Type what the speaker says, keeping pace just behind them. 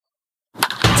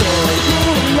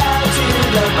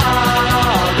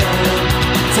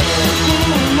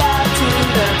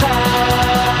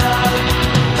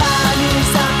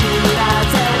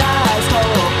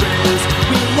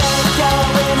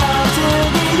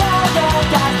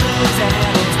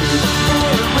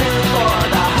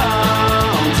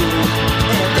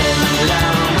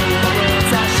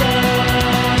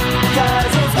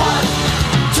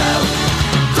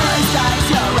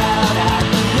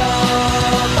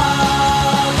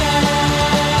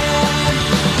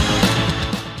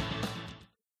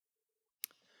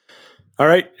All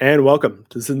right, and welcome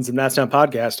to the Citizens of Natstown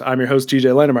podcast. I'm your host, TJ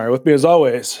Landemeyer. With me, as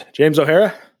always, James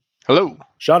O'Hara. Hello.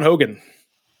 Sean Hogan.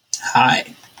 Hi.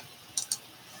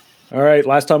 All right,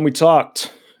 last time we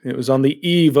talked, it was on the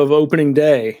eve of opening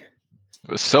day. It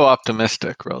was so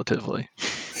optimistic, relatively.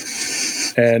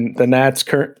 And the Nats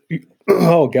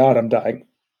oh, God, I'm dying.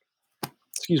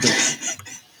 Excuse me.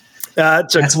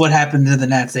 That's what happened to the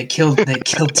Nats. They killed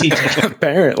TJ.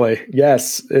 Apparently,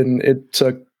 yes. And it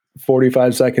took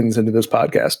 45 seconds into this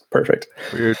podcast. Perfect.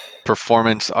 Weird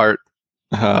performance art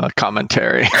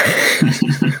commentary.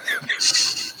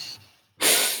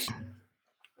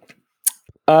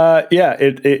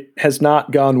 It has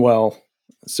not gone well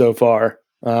so far.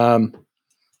 Started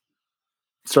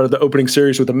the opening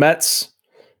series with the Mets,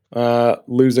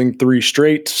 losing 3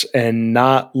 straight and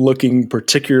not looking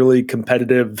particularly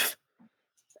competitive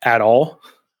at all.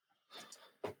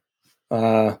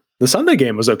 The Sunday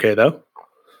game was okay, though.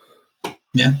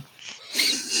 Yeah.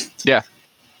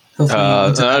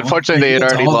 Unfortunately, they had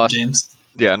already lost. James.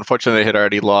 Yeah, unfortunately, they had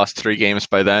already lost 3 games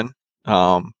by then,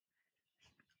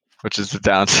 which is the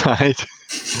downside.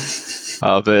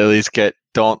 But at least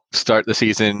don't start the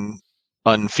season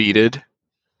undefeated.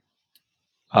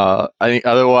 I think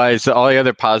otherwise, all the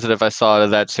other positive I saw out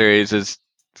of that series is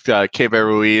Keibert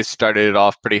Ruiz started it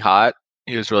off pretty hot.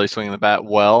 He was really swinging the bat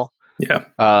well. Yeah.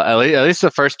 At least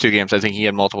the first 2 games, I think he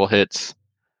had multiple hits,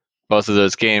 both of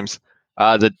those games.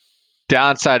 The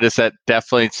downside is that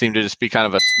definitely seemed to just be kind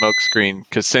of a smokescreen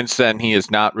because since then he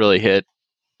has not really hit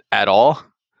at all.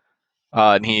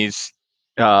 And he's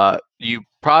you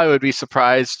probably would be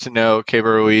surprised to know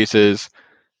Keibert Ruiz's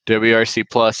WRC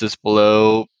plus is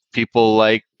below people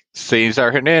like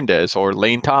Cesar Hernandez or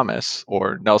Lane Thomas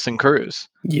or Nelson Cruz.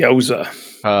 Yoza.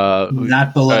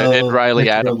 Not below and Riley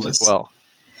Victor Adams Robles. as well.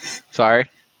 Sorry?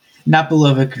 Not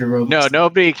below Victor Robles. No,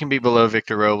 nobody can be below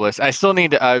Victor Robles. I still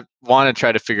I want to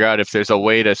try to figure out if there's a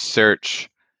way to search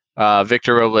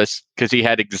Victor Robles because he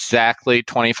had exactly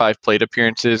 25 plate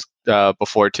appearances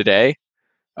before today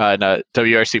and a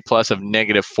WRC plus of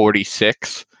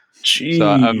 -46. Jeez. So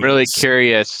I'm really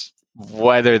curious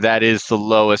whether that is the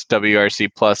lowest WRC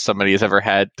plus somebody has ever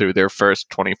had through their first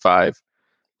 25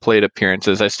 plate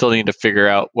appearances. I still need to figure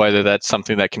out whether that's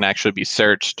something that can actually be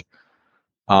searched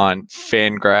on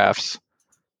Fangraphs,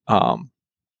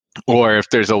 or if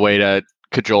there's a way to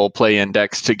cajole Play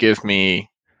Index to give me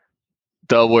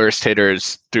the worst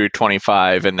hitters through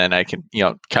 25, and then I can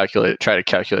try to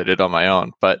calculate it on my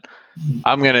own. But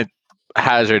I'm gonna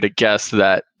hazard a guess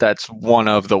that that's one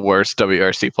of the worst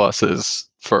WRC pluses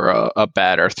for a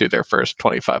batter through their first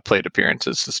 25 plate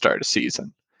appearances to start a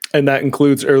season. And that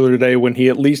includes earlier today when he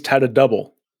at least had a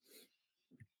double.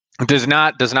 It does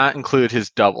not include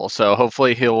his double. So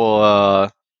hopefully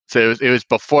he'll. So it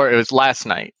was last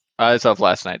night, as of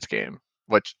last night's game,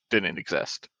 which didn't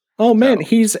exist. Oh man,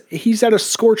 so. He's at a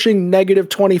scorching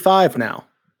 -25 now.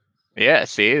 Yeah,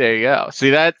 see, there you go. See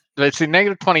that? Let's see,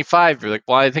 -25. You're like,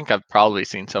 well, I think I've probably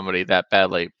seen somebody that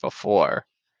badly before.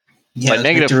 Yeah, but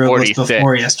 -46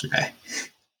 before yesterday.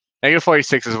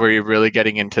 -46 is where you're really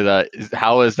getting into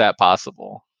how is that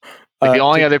possible? Like the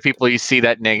only other people you see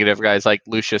that negative guys like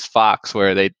Lucius Fox,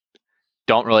 where they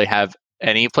don't really have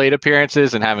any plate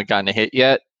appearances and haven't gotten a hit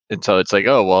yet, and so it's like,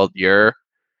 oh well, you're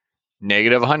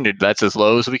 -100. That's as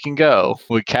low as we can go.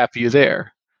 We cap you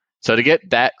there. So to get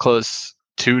that close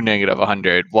to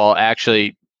 -100 while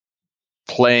actually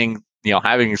playing,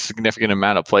 having a significant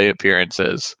amount of plate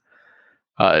appearances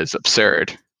is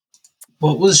absurd.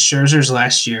 What was Scherzer's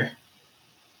last year?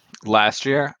 Last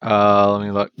year? Let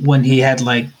me look. When he had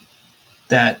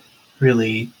that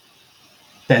really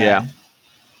bad. Yeah.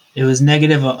 It was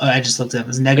negative. I just looked up. It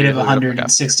was negative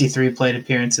 163 plate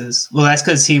appearances. Well, that's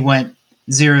because he went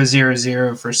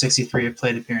 0-0-0 for 63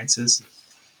 plate appearances.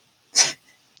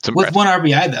 With 1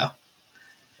 RBI, though.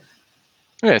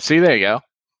 Yeah, see, there you go.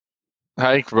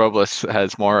 I think Robles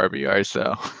has more RBIs,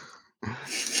 though.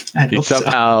 He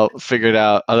somehow figured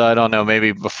out, although I don't know,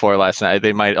 maybe before last night.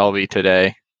 They might all be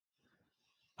today.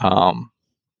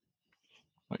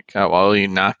 Why will you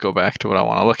not go back to what I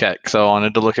want to look at? Because I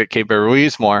wanted to look at Keibert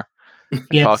Ruiz more.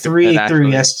 Yeah, 3 through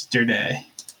yesterday.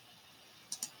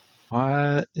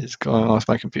 What is going on with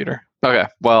my computer? Okay,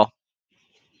 well,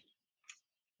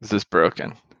 this is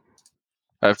broken.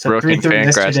 I've broken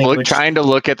Fangraphs. Trying to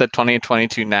look at the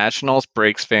 2022 Nationals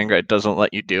breaks Fangraphs. It doesn't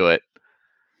let you do it.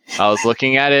 I was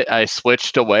looking at it. I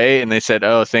switched away, and they said,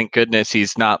 "Oh, thank goodness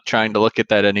he's not trying to look at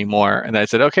that anymore." And I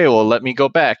said, "Okay, well, let me go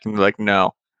back." And they're like,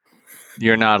 "No,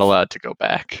 you're not allowed to go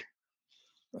back."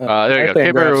 There you go.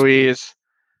 Keibert Ruiz.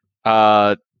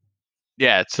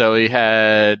 Yeah. So he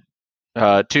had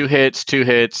 2 hits,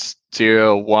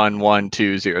 0, 1, 1,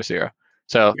 2, 0, 0.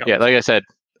 So yeah, like I said,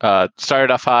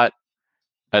 started off hot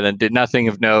and then did nothing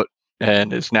of note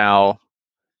and is now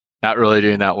not really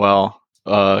doing that well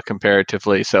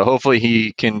comparatively. So hopefully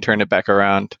he can turn it back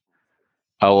around.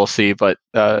 We'll see. But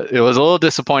it was a little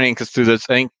disappointing because through this,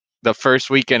 I think the first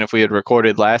weekend, if we had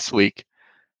recorded last week,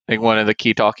 I think one of the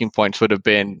key talking points would have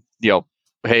been,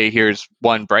 hey, here's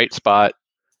one bright spot.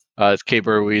 Keibert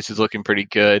Ruiz is looking pretty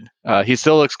good. He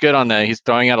still looks good he's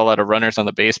throwing out a lot of runners on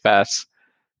the base pass.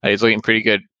 He's looking pretty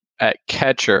good at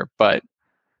catcher, but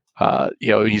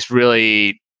he's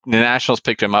really, the Nationals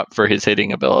picked him up for his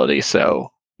hitting ability.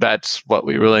 So that's what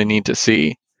we really need to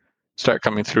see start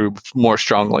coming through more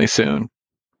strongly soon.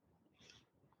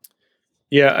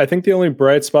 Yeah, I think the only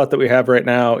bright spot that we have right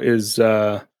now is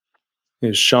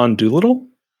Sean Doolittle.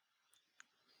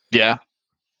 Yeah,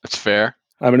 that's fair.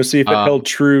 I'm going to see if it held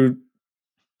true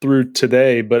through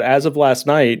today, but as of last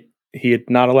night, he had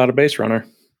not allowed a base runner.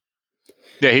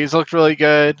 Yeah, he's looked really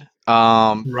good.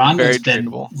 Ronda's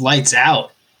been lights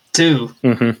out too.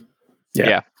 Mm-hmm.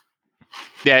 Yeah,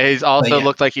 he's also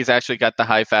looked like he's actually got the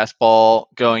high fastball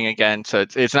going again. So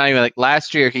it's not even like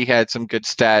last year he had some good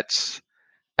stats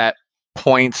at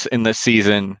points in the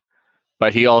season,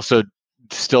 but he also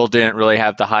still didn't really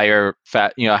have the higher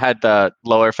had the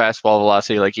lower fastball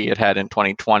velocity like he had in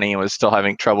 2020 and was still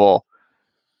having trouble,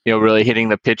 really hitting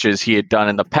the pitches he had done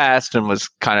in the past and was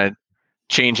kind of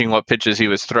changing what pitches he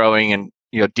was throwing and,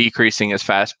 decreasing his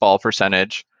fastball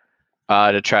percentage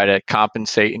to try to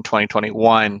compensate in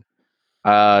 2021.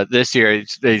 This year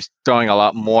he's throwing a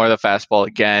lot more of the fastball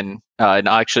again and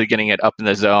actually getting it up in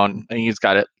the zone. And he's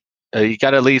got it. He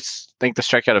got at least, I think the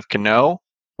strikeout of Cano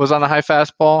was on the high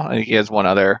fastball. I think he has one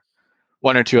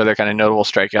or two other kind of notable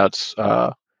strikeouts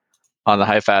on the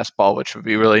high fastball, which would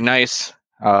be really nice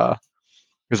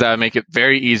because that would make it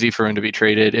very easy for him to be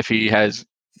traded if he has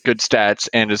good stats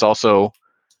and is also,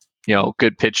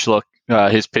 good pitch look.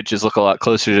 His pitches look a lot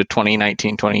closer to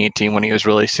 2019, 2018 when he was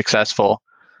really successful.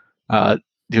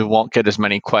 You won't get as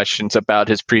many questions about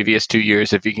his previous 2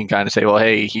 years if you can kind of say, well,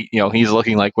 hey, he's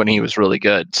looking like when he was really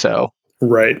good. So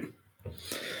right.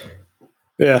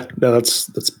 Yeah, no, that's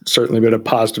certainly been a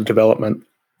positive development.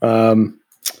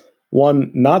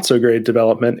 One not so great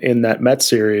development in that Mets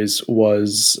series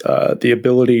was the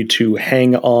ability to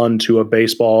hang on to a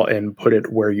baseball and put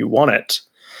it where you want it.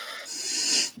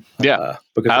 Yeah,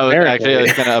 because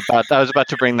I was about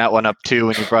to bring that one up too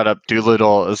when you brought up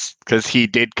Doolittle, because he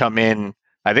did come in.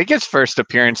 I think his first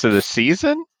appearance of the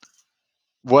season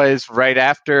was right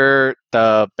after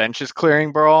the benches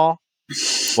clearing brawl.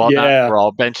 Well, not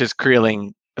brawl, benches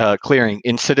clearing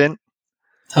incident.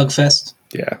 Hugfest.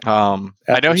 Yeah.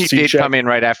 I know he did come in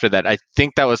right after that. I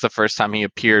think that was the first time he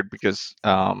appeared because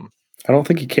I don't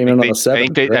think he came in on the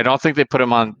 7th. I don't think they put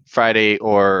him on Friday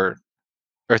or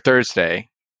Thursday.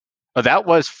 Oh, that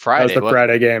was Friday. That was the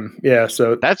Friday game. Yeah,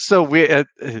 so that's so weird.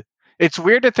 It's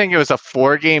weird to think it was a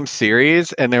 4-game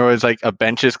series and there was like a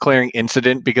benches clearing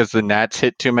incident because the Nats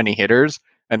hit too many hitters,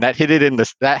 and that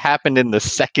happened in the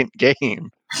second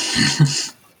game.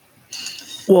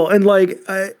 Well, and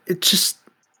I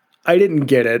didn't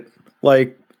get it.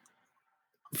 Like,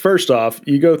 first off,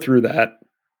 you go through that.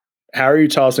 How are you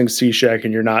tossing Cishek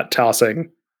and you're not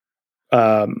tossing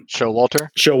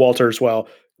Showalter as well?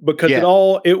 Because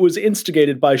it was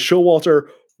instigated by Showalter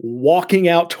walking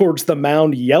out towards the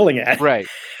mound yelling at him. Right.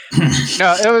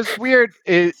 No, it was weird.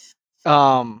 They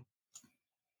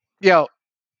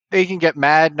can get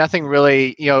mad. Nothing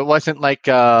really, it wasn't like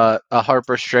a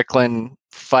Harper Strickland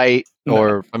fight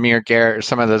or Amir Garrett or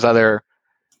some of those other,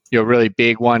 really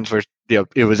big ones where,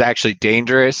 it was actually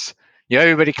dangerous.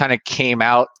 Everybody kind of came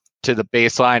out to the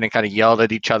baseline and kind of yelled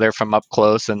at each other from up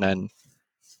close and then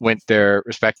went their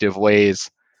respective ways.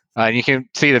 And you can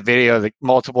see the video of the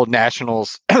multiple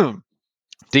Nationals didn't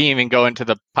even go into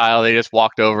the pile. They just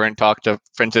walked over and talked to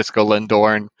Francisco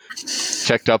Lindor and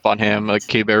checked up on him, like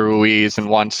Keibert Ruiz and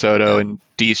Juan Soto and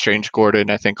D. Strange Gordon.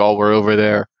 I think all were over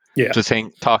there, just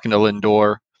talking to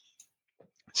Lindor.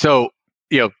 So,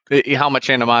 how much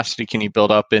animosity can you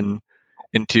build up in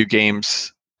 2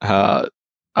 games?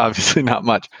 Obviously not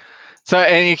much. So,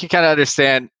 and you can kind of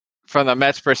understand from the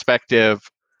Mets perspective,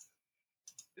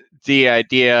 the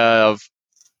idea of,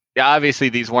 obviously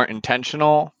these weren't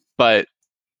intentional, but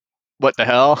what the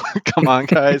hell? Come on,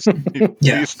 guys.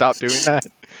 Please stop doing that.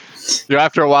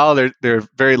 After a while, there are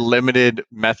very limited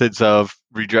methods of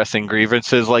redressing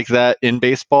grievances like that in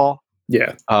baseball.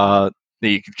 Yeah.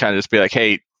 You can kind of just be like,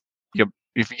 hey,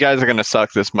 if you guys are going to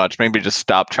suck this much, maybe just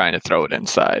stop trying to throw it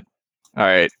inside. All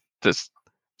right. Just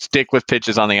stick with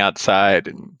pitches on the outside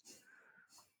and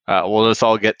we'll just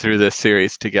all get through this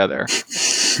series together.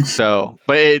 So,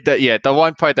 but the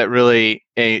one part that really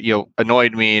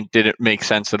annoyed me and didn't make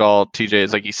sense at all, TJ,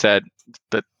 is like you said,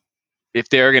 that if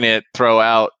they're going to throw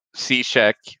out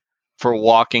Cishek for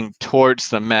walking towards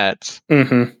the Mets,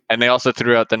 Mm-hmm. and they also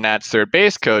threw out the Nats third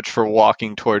base coach for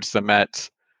walking towards the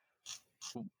Mets,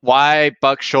 why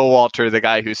Buck Showalter, the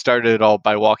guy who started it all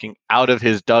by walking out of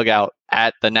his dugout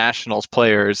at the Nationals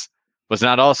players, was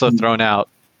not also thrown out?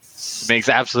 It makes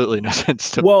absolutely no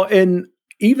sense to me. Well, and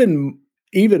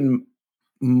even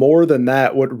more than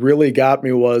that, what really got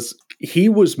me was he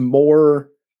was more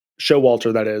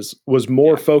Showalter, that is, was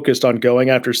more focused on going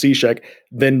after Cishek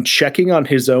than checking on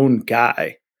his own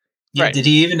guy. Yeah, right. Did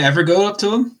he even ever go up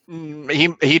to him?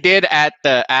 He did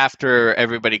after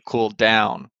everybody cooled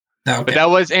down. Okay. But that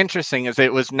was interesting, is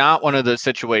it was not one of those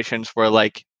situations where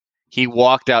like he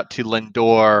walked out to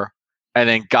Lindor and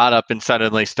then got up and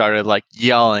suddenly started like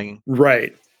yelling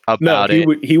about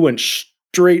it. He went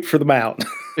straight for the mound.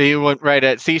 He went right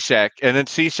at Cishek, and then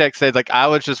Cishek said, like, I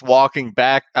was just walking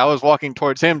back. I was walking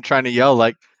towards him trying to yell,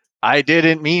 like, I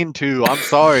didn't mean to. I'm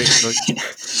sorry.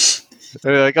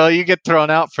 They're like, oh, you get thrown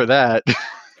out for that.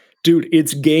 Dude,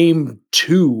 it's game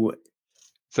 2.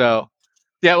 So,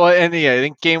 yeah, well, and I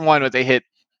think game 1, they hit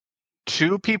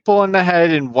 2 people in the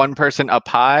head and 1 person up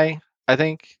high, I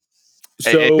think.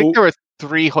 So, I think there were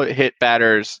 3 hit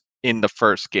batters in the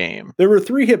first game. There were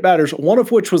 3 hit batters, one of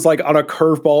which was like on a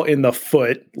curveball in the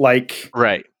foot, like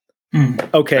right.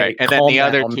 Okay, right. And then the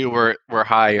other 2 were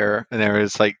higher, and there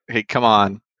was like, hey, come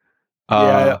on.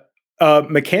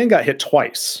 McCann got hit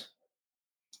twice.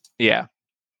 Yeah,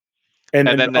 and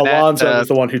then Alonso was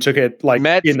the one who took it like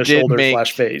Mets in the shoulder /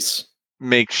 face.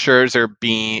 Make Scherzer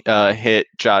hit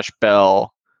Josh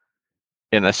Bell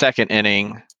in the second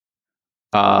inning,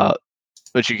 but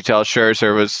you could tell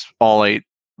Scherzer was only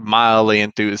mildly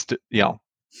enthused. Didn't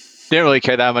really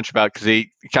care that much about, because he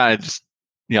kind of just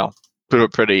threw a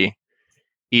pretty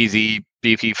easy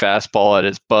BP fastball at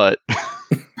his butt.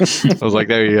 I was like,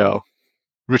 there you go,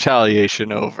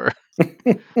 retaliation over.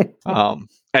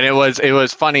 And it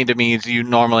was funny to me, is you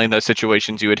normally in those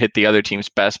situations you would hit the other team's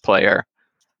best player.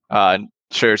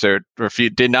 Scherzer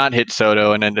did not hit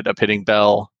Soto and ended up hitting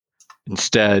Bell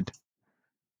instead.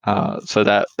 So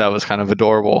that was kind of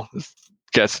adorable.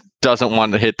 Guess doesn't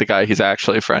want to hit the guy he's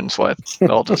actually friends with.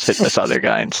 They'll just hit this other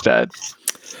guy instead.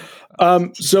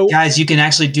 So guys, you can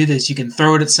actually do this. You can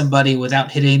throw it at somebody without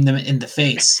hitting them in the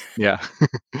face. Yeah.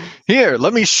 Here,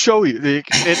 let me show you.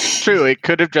 It's true. It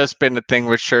could have just been a thing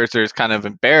where Scherzer is kind of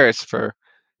embarrassed for,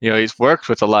 he's worked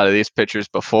with a lot of these pitchers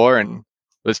before and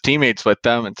was teammates with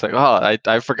them. It's like, oh,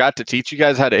 I forgot to teach you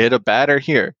guys how to hit a batter.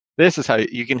 Here, this is how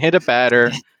you can hit a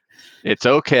batter. It's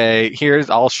okay.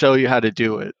 I'll show you how to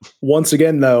do it. Once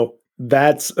again, though,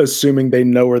 that's assuming they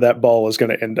know where that ball is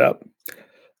going to end up.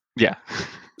 Yeah.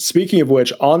 Speaking of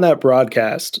which, on that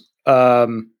broadcast, now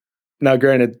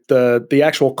granted, the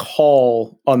actual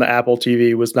call on the Apple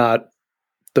TV was not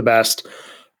the best.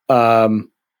 Although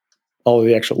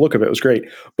the actual look of it was great.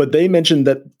 But they mentioned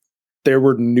that there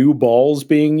were new balls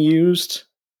being used.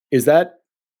 Is that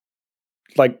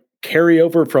like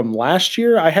carryover from last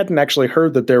year? I hadn't actually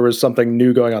heard that there was something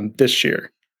new going on this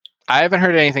year. I haven't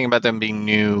heard anything about them being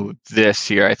new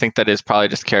this year. I think that is probably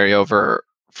just carryover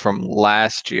from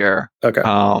last year. Okay.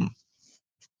 I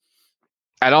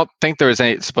don't think there was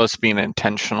supposed to be an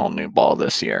intentional new ball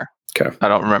this year. Okay. I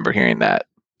don't remember hearing that.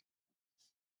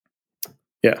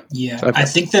 Yeah. Yeah. Okay. I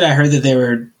think that I heard that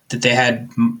they had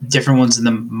different ones in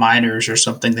the minors or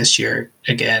something this year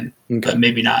again, but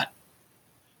maybe not.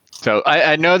 So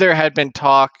I know there had been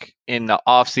talk in the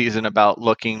off season about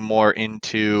looking more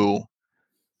into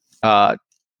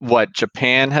what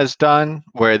Japan has done,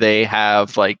 where they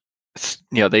have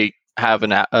they have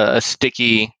a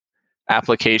sticky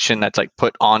application that's like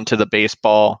put onto the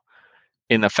baseball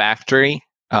in the factory,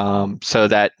 so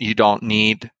that you don't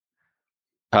need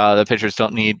the pitchers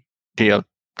don't need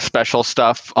special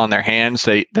stuff on their hands.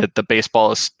 That the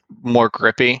baseball is more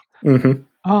grippy.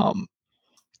 Mm-hmm.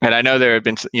 And I know there had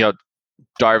been,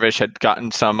 Darvish had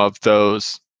gotten some of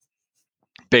those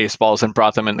baseballs and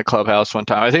brought them in the clubhouse one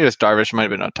time. I think it was Darvish, might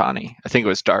have been Ohtani. I think it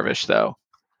was Darvish though.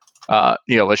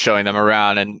 Was showing them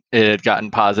around, and it had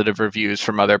gotten positive reviews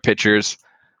from other pitchers.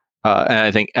 And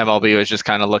I think MLB was just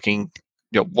kind of looking,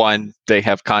 one, they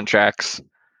have contracts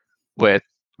with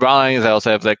Rawlings. They also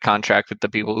have that contract with the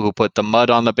people who put the mud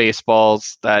on the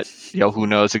baseballs that, who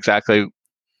knows exactly.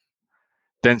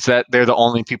 Since that they're the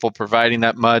only people providing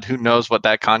that mud, who knows what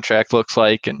that contract looks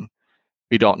like. And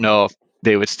we don't know if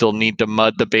they would still need to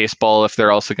mud the baseball if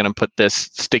they're also going to put this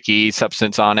sticky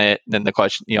substance on it. Then the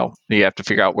question, you have to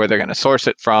figure out where they're going to source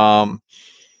it from.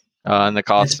 and the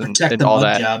costs and the all mud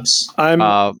that. Jobs.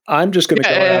 I'm just going to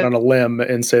go out on a limb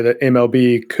and say that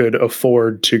MLB could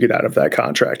afford to get out of that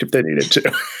contract if they needed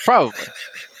to. Probably.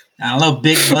 I don't know.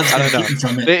 Big Bud's going to keep him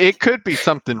from it. It could be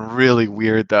something really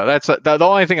weird though. That's the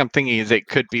only thing I'm thinking is it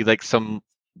could be like some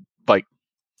like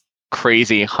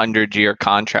crazy 100-year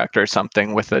contract or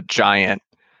something with a giant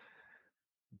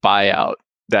buyout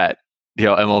that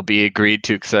MLB agreed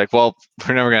to, because like, well,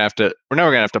 we're never gonna have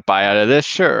to buy out of this.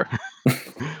 Sure,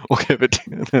 we'll give it to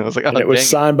you. And I was like, and it was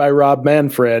signed by Rob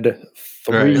Manfred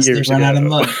 3 years ago. Out of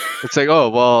mud. It's like, oh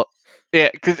well, yeah,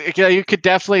 because you could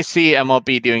definitely see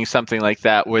MLB doing something like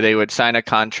that, where they would sign a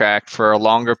contract for a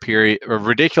longer period, a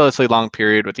ridiculously long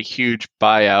period, with a huge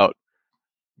buyout,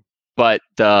 but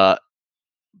the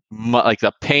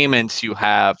payments you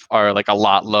have are like a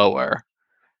lot lower,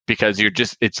 because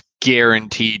it's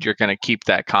guaranteed you're going to keep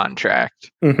that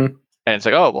contract. Mm-hmm. And it's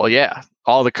like, oh, well, yeah,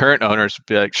 all the current owners would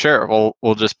be like, sure,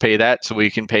 we'll just pay that, so we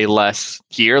can pay less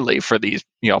yearly for these,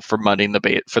 for mudding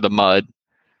for the mud,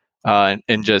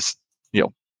 and just,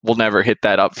 we'll never hit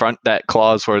that upfront, that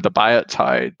clause where the buyout's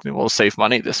high, and we'll save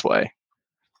money this way.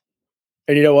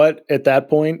 And you know what? At that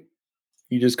point,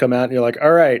 you just come out and you're like,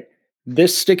 all right,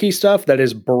 this sticky stuff that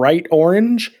is bright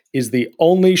orange is the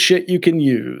only shit you can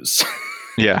use.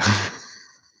 Yeah.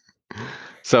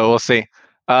 So we'll see.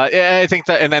 I think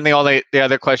that, and then the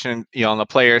other question, on the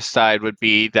players' side would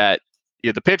be that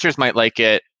the pitchers might like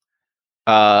it.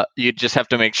 You just have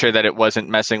to make sure that it wasn't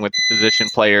messing with the position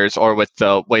players or with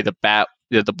the way the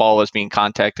ball was being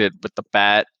contacted with the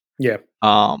bat. Yeah.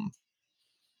 I'm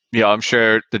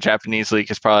sure the Japanese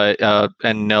league is probably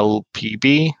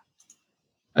NLPB,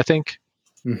 I think.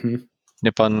 Mm-hmm.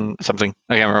 Nippon something.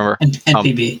 I can't remember.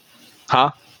 NPB.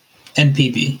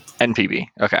 NPB.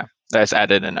 Okay. That's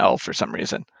added an L for some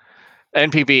reason.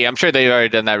 NPB, I'm sure they've already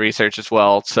done that research as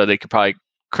well, so they could probably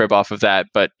crib off of that,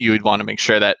 but you would want to make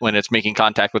sure that when it's making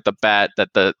contact with the bat,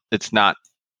 that it's not,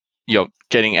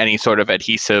 getting any sort of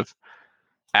adhesive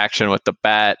action with the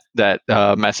bat that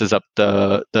messes up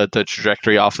the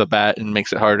trajectory off the bat and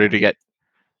makes it harder to get,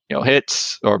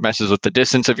 hits, or messes with the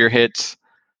distance of your hits.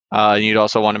 You'd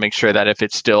also want to make sure that if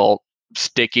it's still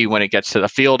sticky when it gets to the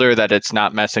fielder, that it's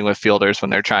not messing with fielders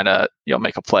when they're trying to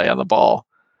make a play on the ball,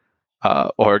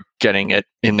 or getting it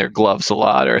in their gloves a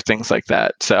lot, or things like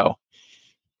that. So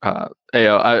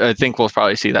I think we'll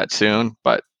probably see that soon.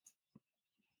 But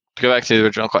to go back to the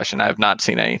original question, I have not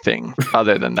seen anything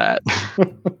other than that.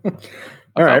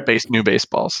 All right, new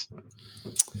baseballs.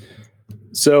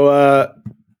 So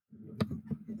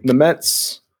the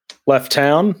Mets left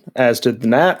town, as did the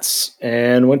Nats,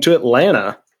 and went to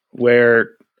Atlanta,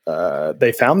 where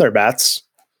they found their bats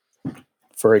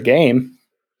for a game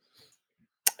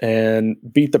and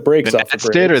beat the brakes off the Braves.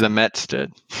 Did, or the Mets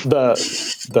did?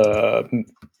 The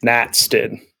Nats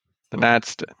did. The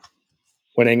Nats did.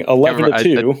 Winning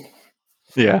 11-2.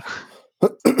 Yeah.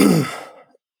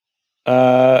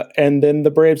 And then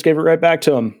the Braves gave it right back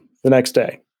to them the next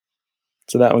day.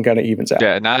 So that one kind of evens out.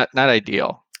 Yeah, not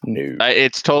ideal. No.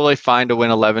 It's totally fine to win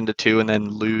 11-2 and then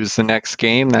lose the next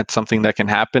game. That's something that can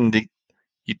happen.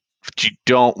 What you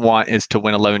don't want is to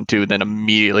win 11-2 and then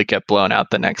immediately get blown out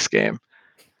the next game.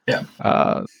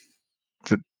 Yeah.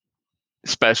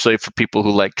 Especially for people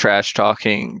who like trash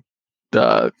talking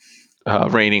the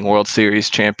reigning World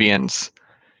Series champions.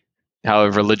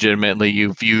 However legitimately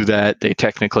you view that, they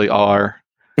technically are.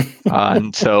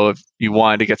 And so if you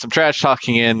wanted to get some trash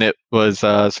talking in, it was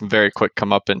some very quick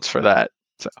comeuppance for that.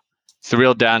 So it's the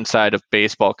real downside of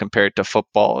baseball compared to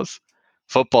football. Is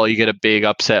football, you get a big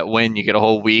upset win, you get a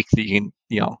whole week that you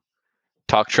can,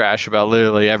 talk trash about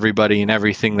literally everybody and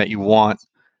everything that you want.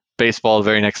 Baseball, the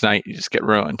very next night, you just get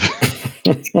ruined.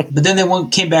 But then they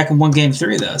came back and won Game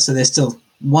 3, though, so they still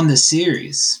won the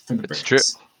series from the Braves. It's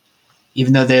true.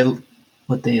 Even though they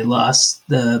lost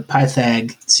the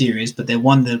Pythag series, but they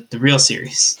won the real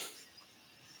series.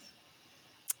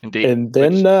 Indeed. And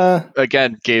then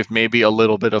again, gave maybe a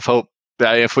little bit of hope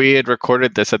that if we had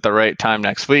recorded this at the right time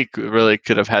next week, we really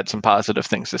could have had some positive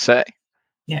things to say.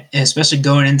 Yeah, especially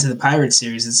going into the Pirates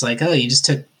series, it's like, oh, you just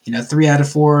took 3 out of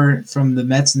 4 from the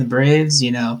Mets and the Braves.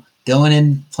 Going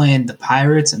in playing the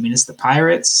Pirates. I mean, it's the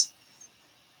Pirates.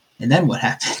 And then what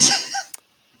happened?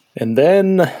 And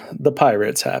then the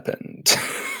Pirates happened.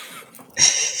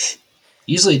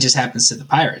 Usually it just happens to the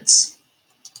Pirates.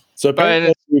 So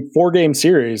apparently, 4-game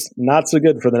series, not so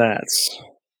good for the Nats.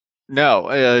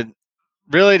 No,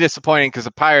 really disappointing, because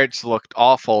the Pirates looked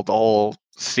awful the whole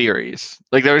series.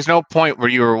 Like, there was no point where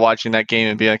you were watching that game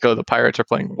and being like, oh, the Pirates are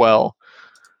playing well.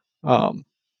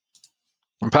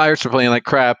 The Pirates were playing like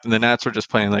crap, and the Nats were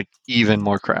just playing like even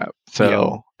more crap.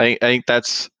 So yeah. I think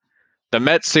that's The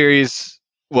Mets series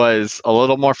was a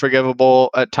little more forgivable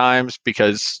at times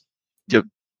because the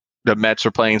Mets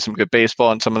were playing some good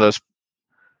baseball and some of those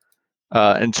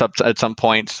at some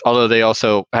points, although they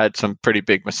also had some pretty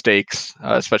big mistakes,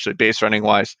 especially base running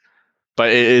wise. But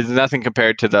it is nothing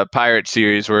compared to the Pirates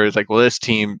series where it's like, well, this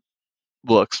team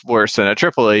looks worse than a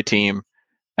AAA team,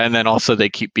 and then also they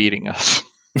keep beating us.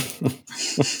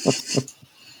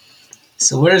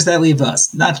 So where does that leave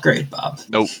us? Not great, Bob.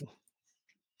 Nope.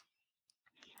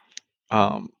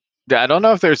 I don't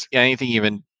know if there's anything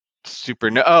even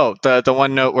super. The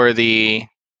one noteworthy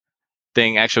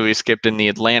thing actually we skipped in the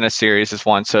Atlanta series is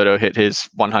Juan Soto hit his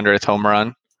 100th home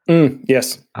run.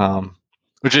 Yes.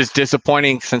 Which is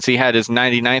disappointing since he had his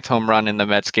 99th home run in the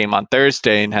Mets game on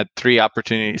Thursday and had 3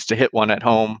 opportunities to hit one at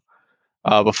home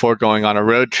before going on a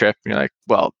road trip. You're like,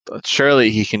 well,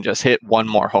 surely he can just hit one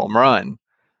more home run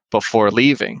before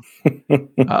leaving.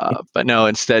 But no,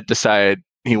 instead decided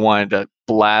he wanted to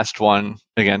blast one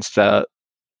against a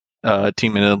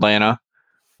team in Atlanta,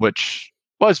 which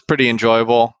was pretty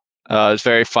enjoyable. It's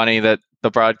very funny that the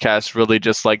broadcast really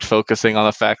just liked focusing on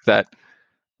the fact that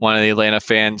one of the Atlanta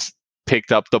fans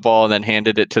picked up the ball and then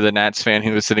handed it to the Nats fan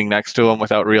who was sitting next to him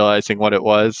without realizing what it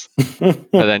was. And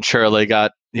then Shirley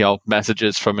got,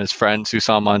 messages from his friends who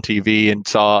saw him on TV and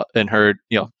saw and heard,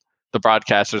 the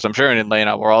broadcasters, I'm sure in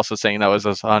Atlanta, were also saying that was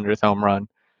his 100th home run.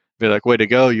 Be like, way to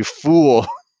go, you fool.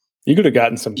 You could have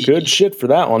gotten some good shit for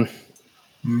that one.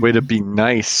 Way to be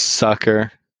nice,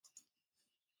 sucker.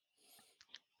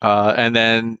 And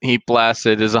then he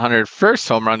blasted his 101st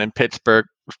home run in Pittsburgh.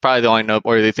 It was probably the only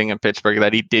noteworthy thing in Pittsburgh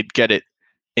that he did get it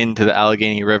into the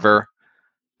Allegheny River.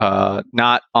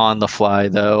 Not on the fly,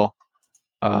 though.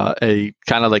 He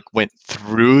kind of went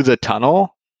through the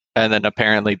tunnel and then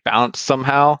apparently bounced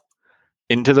somehow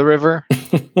into the river.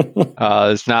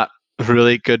 It's not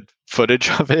really good footage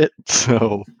of it,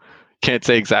 so can't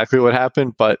say exactly what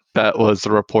happened, but that was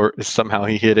the report. Somehow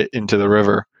he hit it into the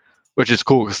river, which is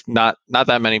cool because not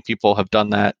that many people have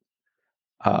done that.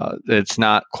 It's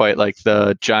not quite like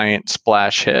the giant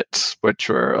splash hits, which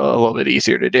were a little bit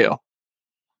easier to do.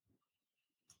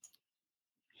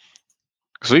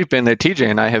 Because we've been there, TJ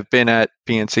and I have been at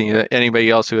PNC. Anybody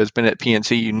else who has been at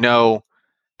PNC, you know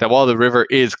that while the river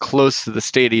is close to the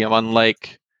stadium,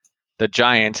 unlike the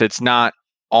Giants, it's not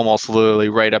almost literally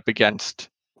right up against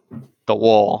the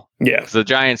wall. Yeah. The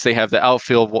Giants, they have the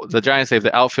outfield. The Giants, they have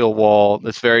the outfield wall.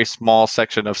 This very small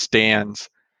section of stands,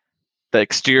 the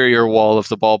exterior wall of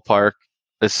the ballpark,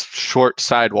 this short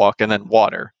sidewalk, and then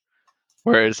water.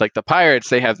 Whereas the Pirates,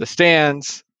 they have the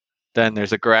stands. Then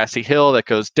there's a grassy hill that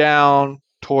goes down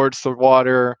towards the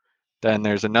water. Then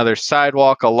there's another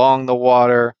sidewalk along the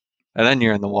water, and then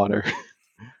you're in the water.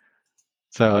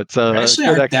 So it's there actually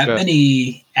aren't that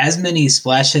many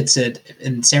splash hits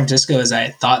in San Francisco as I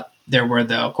thought there were,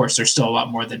 though. Of course, there's still a lot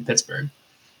more than Pittsburgh,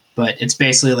 but it's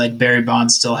basically Barry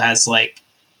Bonds still has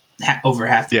over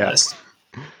half the list.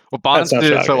 Well, Bonds did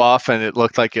it so often it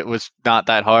looked like it was not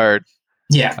that hard.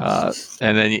 Yeah.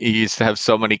 And then he used to have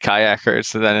so many kayakers,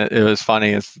 so then it was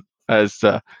funny as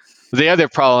the other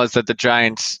problem is that the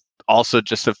Giants also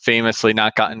just have famously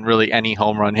not gotten really any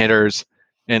home run hitters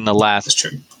in the last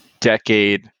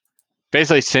decade.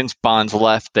 Basically, since Bonds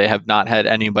left, they have not had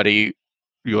anybody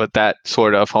with that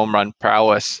sort of home run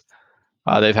prowess.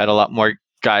 They've had a lot more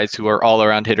guys who are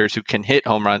all-around hitters who can hit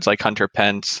home runs, like Hunter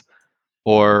Pence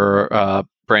or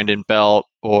Brandon Belt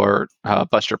or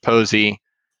Buster Posey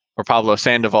or Pablo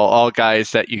Sandoval, all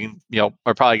guys that you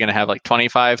are probably going to have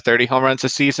 25, 30 home runs a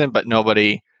season, but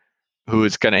nobody who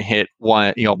is going to hit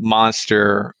one,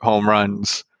 monster home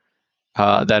runs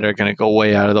that are going to go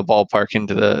way out of the ballpark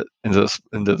into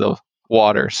the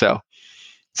water. So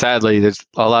sadly, there's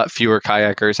a lot fewer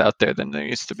kayakers out there than there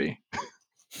used to be.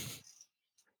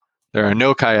 There are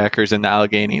no kayakers in the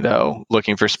Allegheny, though,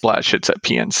 looking for splash hits at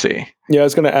PNC. Yeah, I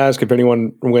was going to ask if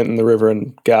anyone went in the river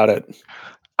and got it.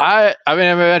 I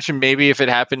mentioned maybe if it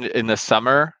happened in the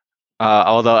summer,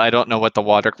 although I don't know what the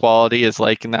water quality is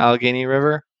like in the Allegheny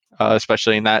River,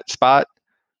 especially in that spot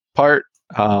part.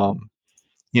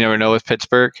 You never know with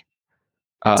Pittsburgh.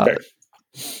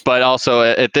 But also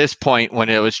at this point, when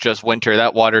it was just winter,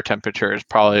 that water temperature is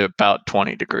probably about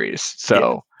 20 degrees.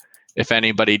 So if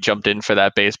anybody jumped in for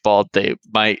that baseball, they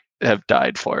might have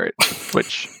died for it,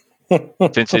 which...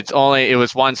 Since it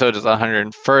was Juan Soto's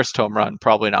 101st home run,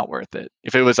 probably not worth it.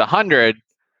 If it was 100,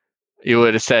 you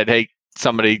would have said, "Hey,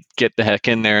 somebody get the heck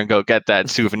in there and go get that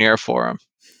souvenir for him."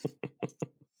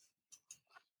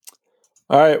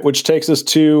 All right, which takes us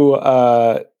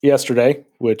to yesterday,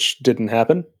 which didn't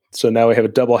happen. So now we have a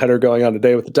doubleheader going on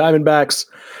today with the Diamondbacks,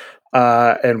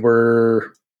 and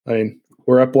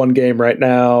We're up 1 game right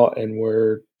now, and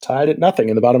we're tied at nothing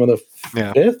in the bottom of the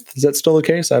 5th. Is that still the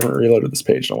case? I haven't reloaded this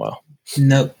page in a while.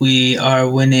 Nope, we are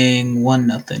winning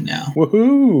 1-0 now.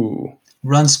 Woohoo!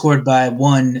 Run scored by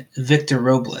one Victor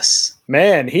Robles.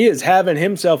 Man, he is having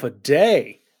himself a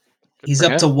day. He's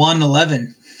up to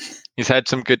 111. He's had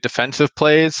some good defensive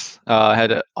plays.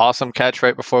 Had an awesome catch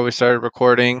right before we started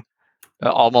recording.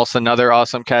 Almost another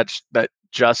awesome catch that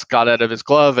just got out of his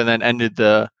glove and then ended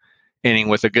the inning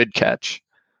with a good catch.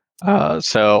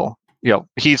 So,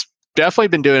 he's definitely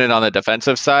been doing it on the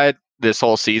defensive side this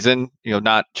whole season.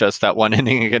 Not just that one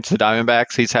inning against the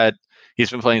Diamondbacks.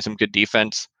 He's been playing some good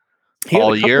defense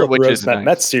all year, which is that nice.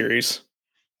 Mets series.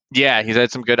 Yeah, he's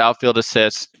had some good outfield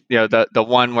assists. The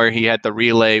one where he had the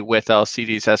relay with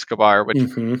Alcides Escobar, which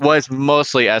was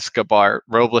mostly Escobar.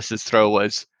 Robles' throw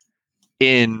was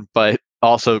in, but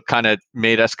also kind of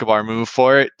made Escobar move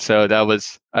for it. So that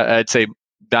was, I'd say,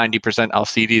 90%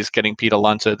 Alcides getting Pete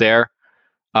Alonso there.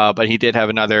 But he did have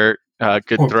another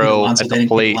good throw at the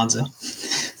plate.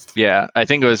 Yeah, I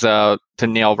think it was to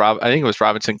nail I think it was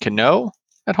Robinson Cano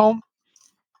at home.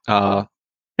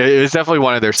 It was definitely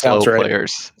one of their slow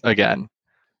players again,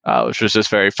 which was just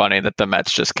very funny that the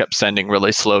Mets just kept sending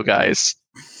really slow guys,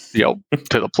 to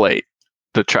the plate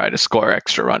to try to score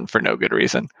extra run for no good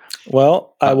reason.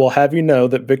 Well, I will have you know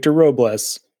that Victor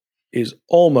Robles is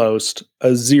almost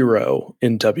a 0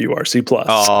 in WRC plus.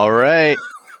 All right,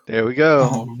 there we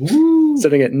go.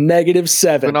 Sitting at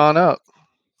 -7. Moving on up.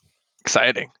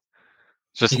 Exciting.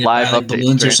 Just live update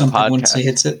balloons or something podcast. Once he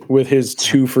hits it with his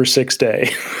 2 for 6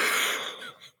 day.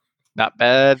 Not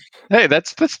bad. Hey,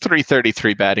 that's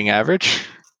 333 batting average.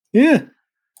 Yeah.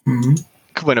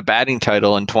 Could win a batting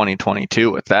title in 2022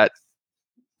 with that.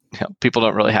 People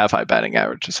don't really have high batting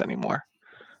averages anymore.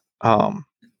 And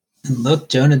look,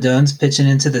 Jonah Doan's pitching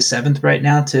into the 7th right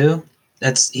now too.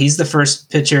 He's the first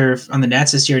pitcher on the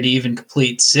Nats this year to even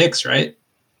complete 6, right?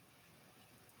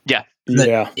 Yeah.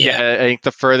 Yeah. I think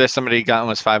the furthest somebody gotten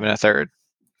was 5 1/3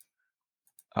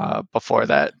 before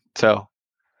that. So,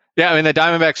 yeah, I mean, the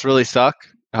Diamondbacks really suck,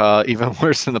 even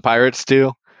worse than the Pirates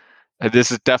do.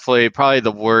 This is definitely probably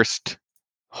the worst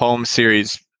home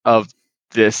series of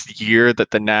this year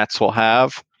that the Nats will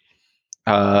have,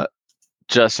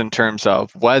 just in terms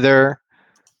of weather,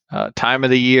 time of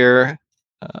the year,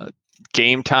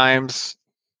 game times,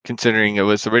 considering it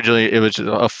was a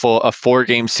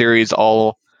 4-game series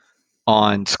all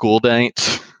on school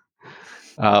nights.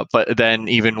 But then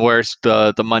even worse,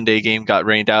 the Monday game got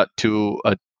rained out to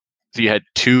so you had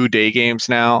 2 day games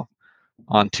now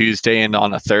on Tuesday and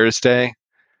on a Thursday.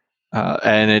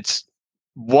 And it's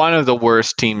one of the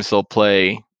worst teams they'll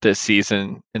play this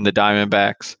season in the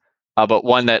Diamondbacks, but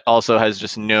one that also has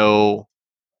just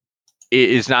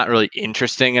is not really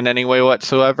interesting in any way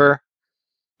whatsoever.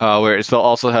 Whereas they'll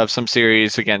also have some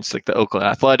series against like the Oakland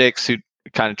Athletics, who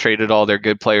kind of traded all their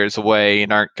good players away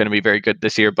and aren't going to be very good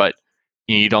this year, but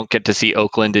you don't get to see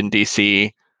Oakland in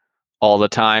DC all the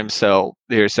time. So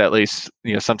there's at least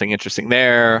something interesting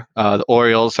there. The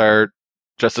Orioles are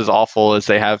just as awful as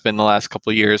they have been the last couple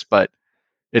of years, but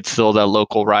it's still that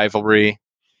local rivalry,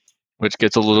 which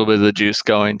gets a little bit of the juice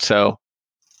going. So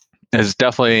it's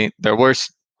definitely their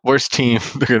worst team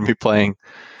they're going to be playing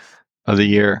of the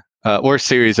year, worst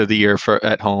series of the year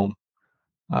at home.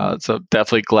 So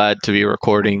definitely glad to be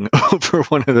recording over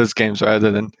one of those games rather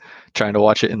than trying to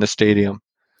watch it in the stadium.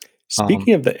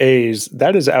 Speaking of the A's,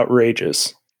 that is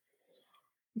outrageous.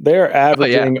 They're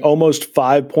averaging almost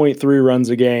 5.3 runs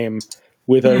a game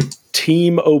with a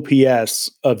team OPS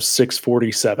of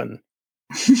 647.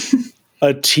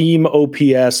 A team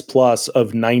OPS plus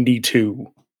of 92.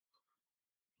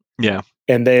 Yeah.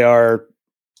 And they are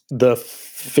the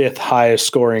 5th highest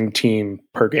scoring team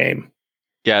per game.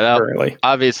 Yeah, that currently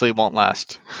obviously won't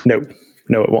last. No,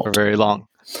 it won't. For very long.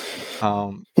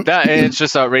 And it's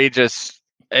just outrageous.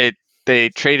 They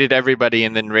traded everybody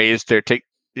and then raised their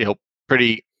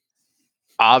pretty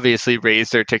obviously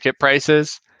raised their ticket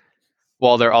prices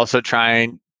while they're also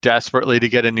trying desperately to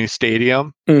get a new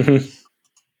stadium.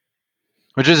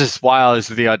 Which is just wild, is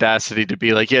the audacity to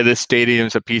be like, yeah, this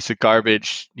stadium's a piece of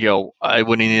garbage. I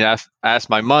wouldn't even ask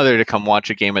my mother to come watch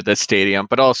a game at this stadium.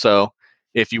 But also,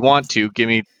 if you want to, give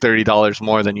me $30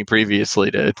 more than you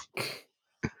previously did.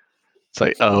 It's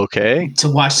like, okay. To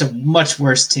watch a much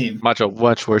worse team. Much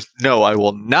worse. No, I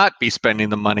will not be spending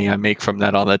the money I make from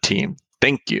that on the team.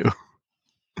 Thank you.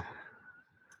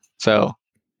 So,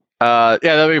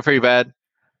 that'd be pretty bad.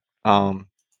 But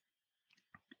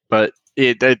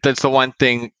that's the one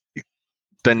thing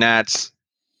the Nats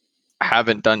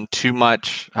haven't done too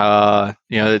much.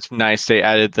 It's nice they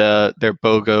added their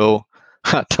BOGO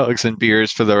hot dogs and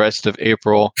beers for the rest of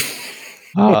April.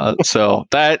 So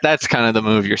that's kind of the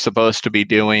move you're supposed to be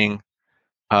doing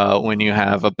when you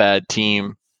have a bad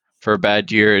team for a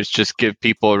bad year, is just give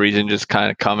people a reason to just kind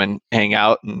of come and hang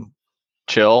out and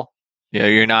chill.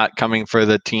 You're not coming for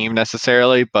the team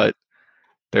necessarily, but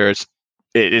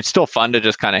it's still fun to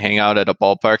just kind of hang out at a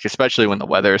ballpark, especially when the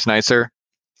weather is nicer.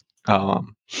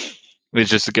 It's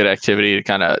just a good activity to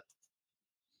kind of,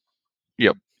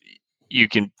 you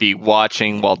can be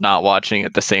watching while not watching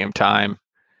at the same time,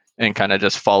 and kind of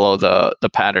just follow the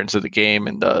patterns of the game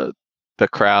and the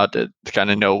crowd to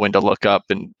kind of know when to look up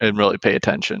and really pay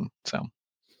attention. So,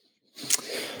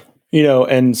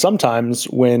 and sometimes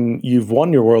when you've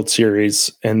won your World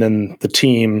Series and then the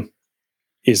team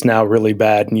is now really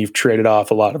bad and you've traded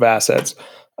off a lot of assets,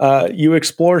 you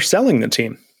explore selling the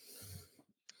team.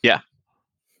 Yeah,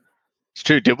 it's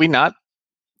true. Did we not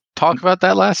talk about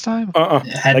that last time?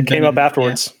 It came up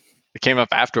afterwards. Yeah. It came up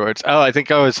afterwards. Oh, I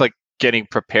think I was like getting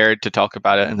prepared to talk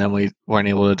about it, and then we weren't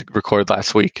able to record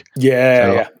last week.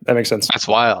 Yeah, that makes sense. That's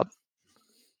wild.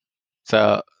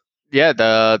 So, yeah,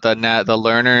 the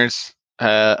learners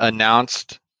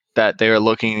announced that they were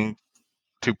looking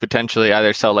to potentially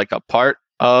either sell like a part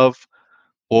of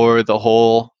or the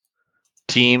whole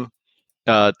team.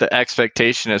 The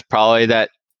expectation is probably that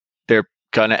they're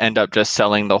gonna end up just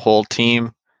selling the whole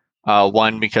team.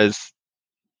 One, because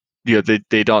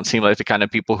they don't seem like the kind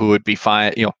of people who would be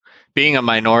fine. Being a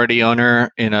minority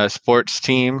owner in a sports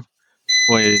team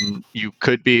when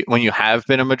you have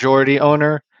been a majority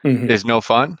owner is no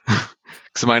fun,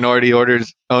 because minority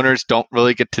owners don't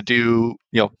really get to do,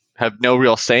 have no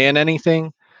real say in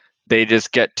anything. They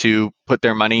just get to put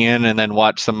their money in and then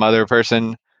watch some other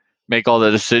person make all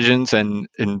the decisions and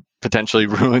potentially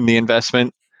ruin the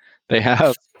investment they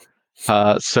have.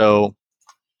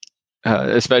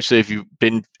 Especially if you've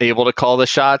been able to call the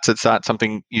shots, it's not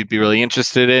something you'd be really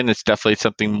interested in. It's definitely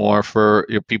something more for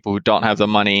your people who don't have the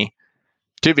money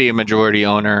to be a majority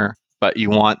owner, but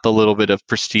you want the little bit of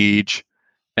prestige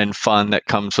and fun that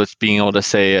comes with being able to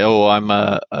say, oh, I'm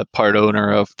a part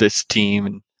owner of this team,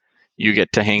 and you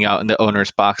get to hang out in the owner's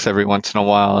box every once in a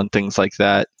while and things like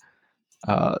that.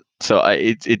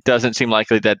 It doesn't seem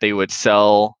likely that they would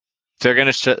sell. If they're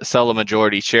going to sell a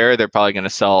majority share, they're probably going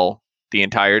to sell the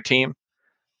entire team,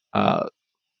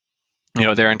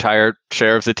 their entire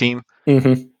share of the team.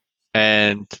 Mm-hmm.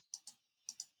 And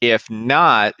if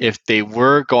not, if they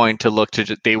were going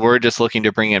to they were just looking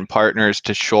to bring in partners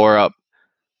to shore up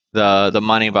the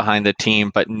money behind the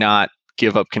team, but not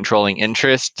give up controlling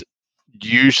interest,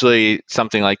 usually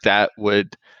something like that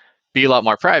would be a lot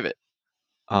more private.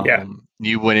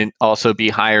 You wouldn't also be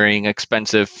hiring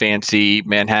expensive, fancy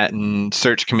Manhattan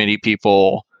search committee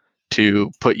people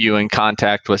to put you in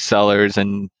contact with sellers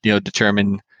and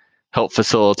help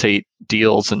facilitate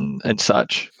deals and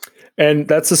such. And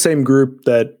that's the same group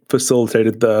that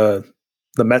facilitated the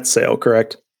Mets sale,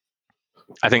 correct?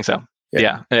 I think so.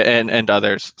 Yeah. And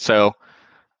others. So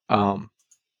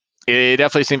it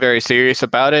definitely seemed very serious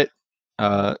about it.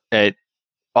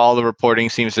 All the reporting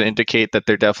seems to indicate that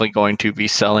they're definitely going to be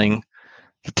selling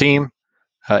the team.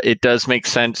 It does make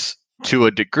sense to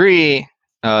a degree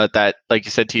that, like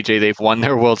you said, TJ, they've won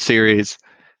their World Series.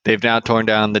 They've now torn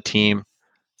down the team.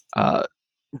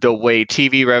 The way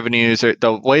TV revenues, or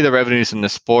the way the revenues in the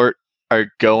sport are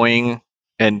going,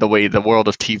 and the way the world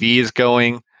of TV is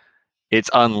going, it's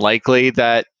unlikely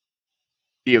that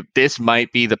this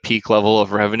might be the peak level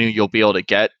of revenue you'll be able to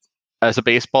get as a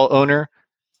baseball owner,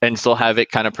 and still have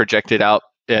it kind of projected out.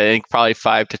 I think probably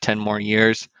 5 to 10 more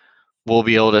years, we'll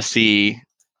be able to see.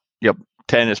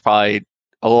 10 is probably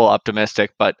a little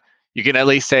optimistic, but you can at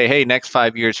least say, hey, next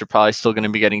 5 years you're probably still going to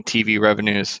be getting TV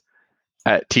revenue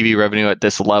at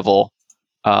this level,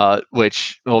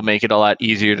 which will make it a lot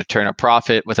easier to turn a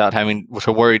profit without having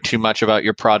to worry too much about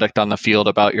your product on the field,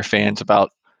 about your fans,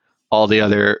 about all the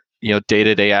other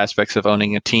day-to-day aspects of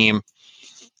owning a team.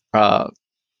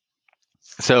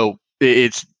 So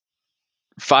it's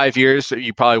 5 years.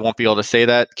 You probably won't be able to say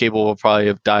that. Cable will probably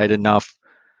have died enough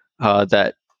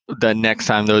that the next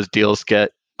time those deals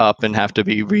get up and have to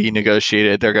be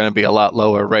renegotiated, they're going to be a lot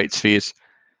lower rights fees.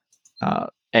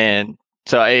 And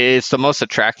so it's the most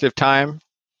attractive time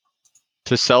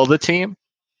to sell the team.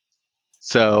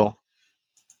 So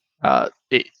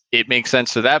it makes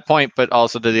sense to that point, but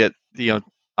also to the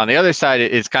on the other side,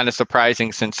 it's kind of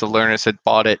surprising since the Lerners had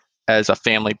bought it as a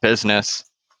family business,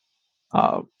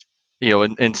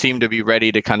 and seemed to be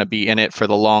ready to kind of be in it for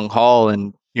the long haul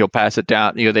and pass it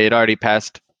down. They had already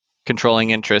passed controlling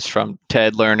interest from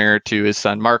Ted Lerner to his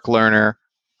son Mark Lerner,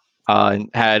 and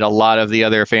had a lot of the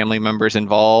other family members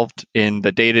involved in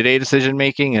the day-to-day decision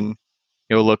making, and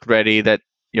looked ready that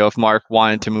if Mark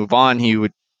wanted to move on, he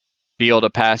would be able to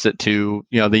pass it to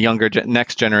the younger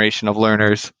next generation of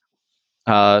learners.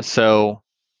 So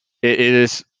it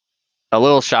is a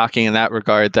little shocking in that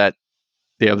regard that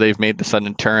they've made the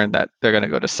sudden turn that they're going to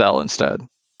go to sell instead.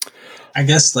 I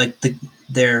guess like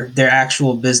their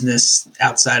actual business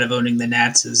outside of owning the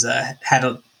Nats has had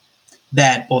a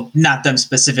bad, well, not them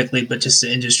specifically, but just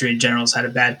the industry in general has had a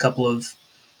bad couple of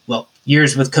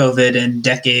years with COVID and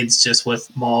decades just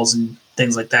with malls and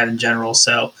things like that in general.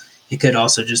 So it could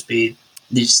also just be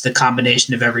just the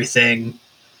combination of everything,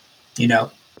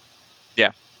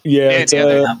 Yeah.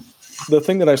 The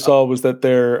thing that I saw was that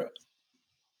their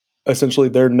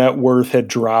net worth had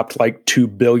dropped like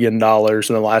 $2 billion in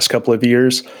the last couple of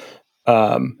years.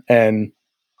 And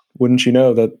wouldn't you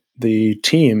know that the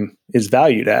team is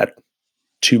valued at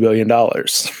 $2 billion?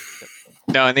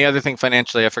 No, and the other thing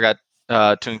financially, I forgot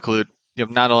to include,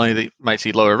 not only they might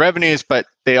see lower revenues, but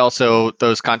they also,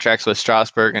 those contracts with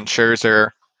Strasburg and Scherzer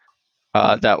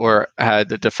that had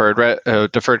the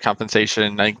deferred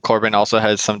compensation. I think Corbin also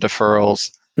has some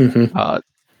deferrals. Mm-hmm.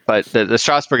 But the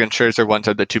Strasburg and Scherzer ones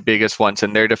are the two biggest ones,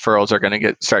 and their deferrals are going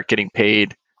to start getting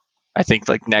paid, I think,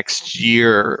 like next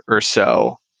year or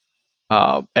so.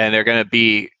 And they're going to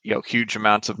be huge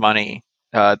amounts of money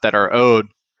that are owed.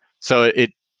 So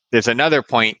there's another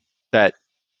point that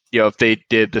if they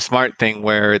did the smart thing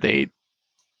where they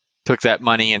took that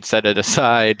money and set it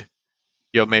aside,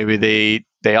 maybe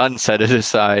they unset it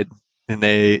aside, and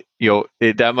they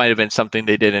that might have been something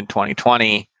they did in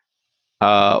 2020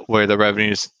 where the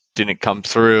revenues didn't come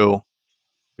through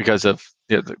because of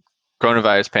the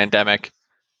coronavirus pandemic.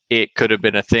 It could have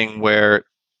been a thing where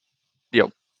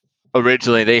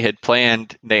originally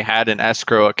they had an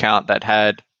escrow account that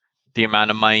had the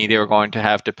amount of money they were going to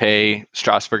have to pay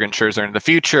Strasburg and Scherzer in the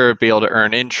future, be able to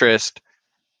earn interest,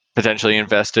 potentially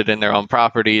invested in their own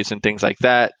properties and things like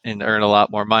that, and earn a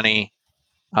lot more money,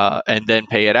 and then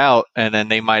pay it out. And then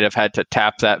they might have had to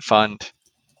tap that fund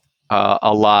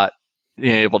a lot,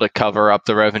 able to cover up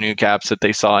the revenue gaps that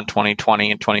they saw in 2020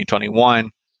 and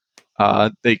 2021.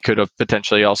 They could have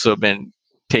potentially also been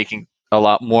taking a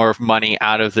lot more money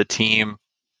out of the team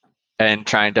and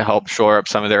trying to help shore up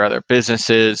some of their other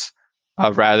businesses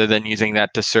rather than using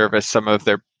that to service some of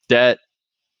their debt.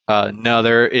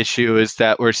 Another issue is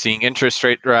that we're seeing interest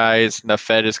rate rise. And the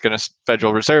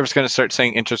Federal Reserve is going to start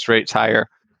seeing interest rates higher.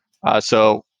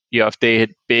 So if they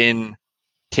had been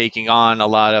taking on a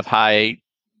lot of high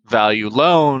value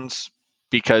loans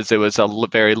because it was a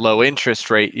very low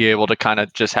interest rate, you're able to kind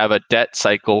of just have a debt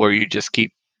cycle where you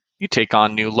take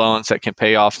on new loans that can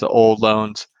pay off the old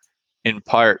loans in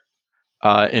part,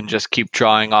 and just keep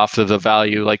drawing off of the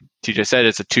value. Like TJ said,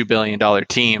 it's a $2 billion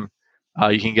team.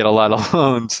 You can get a lot of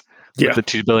loans with the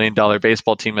 $2 billion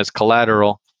baseball team as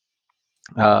collateral,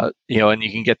 and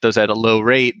you can get those at a low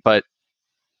rate, but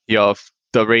if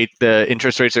the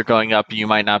interest rates are going up, you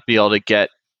might not be able to get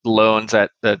loans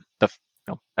at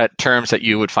at terms that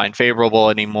you would find favorable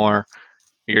anymore.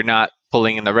 You're not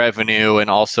pulling in the revenue, and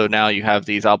also now you have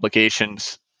these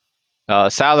obligations,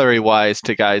 salary wise,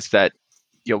 to guys that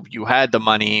you had the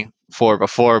money for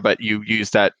before, but you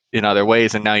used that in other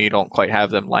ways, and now you don't quite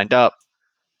have them lined up.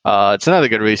 It's another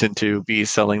good reason to be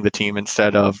selling the team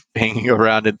instead of hanging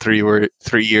around in 3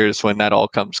 years when that all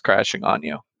comes crashing on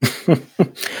you.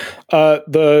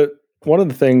 One of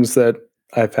the things that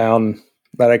I found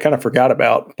that I kind of forgot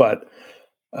about, but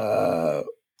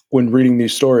when reading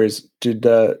these stories, did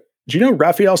you know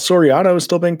Rafael Soriano is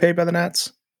still being paid by the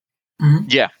Nats? Mm-hmm.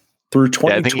 Yeah, through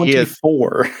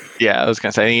 2024. I was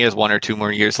gonna say I think he has 1 or 2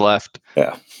 more years left.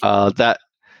 Yeah.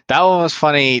 That one was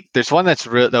funny. There's one that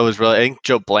was really. I think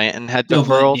Joe Blanton had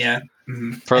deferrals. Yeah.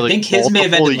 Mm-hmm. For I think his may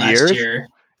have ended years. Last year.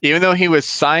 Even though he was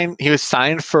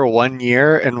signed for 1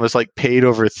 year and was like paid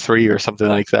over 3 or something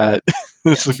like that.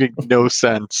 This would make no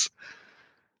sense.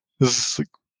 This is like,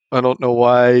 I don't know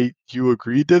why you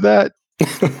agreed to that.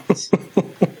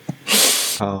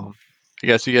 I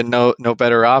guess you get no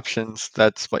better options.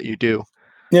 That's what you do.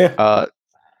 Yeah.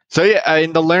 So yeah, I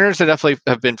mean, the learners definitely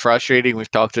have been frustrating. We've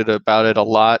talked about it a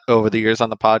lot over the years on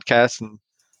the podcast, and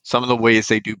some of the ways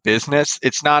they do business.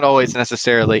 It's not always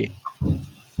necessarily,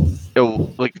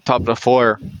 like we talked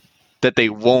before, that they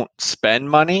won't spend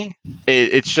money.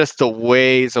 It's just the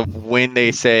ways of when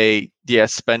they say,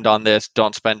 yes, spend on this,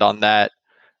 don't spend on that,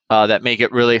 that make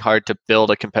it really hard to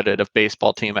build a competitive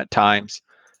baseball team at times.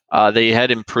 They've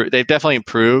definitely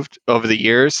improved over the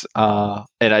years, and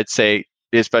I'd say,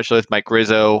 especially with Mike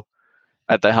Rizzo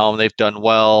at the helm, they've done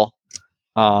well.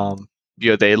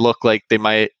 They look like they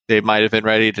might have been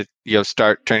ready to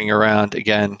start turning around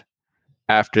again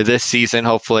after this season,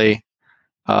 hopefully.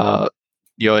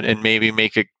 and maybe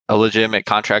make a legitimate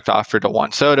contract offer to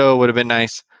Juan Soto would have been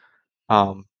nice.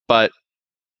 But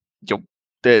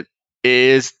it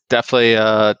is definitely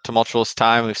a tumultuous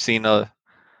time. We've seen a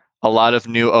lot of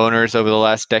new owners over the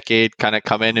last decade kind of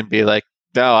come in and be like,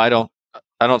 no, I don't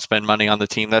spend money on the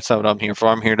team. That's not what I'm here for.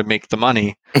 I'm here to make the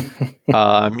money.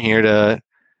 I'm here to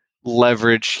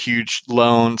leverage huge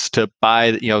loans to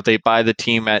buy, they buy the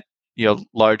team at,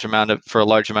 for a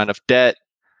large amount of debt.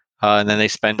 And then they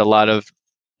spend a lot of,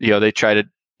 they try to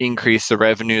increase the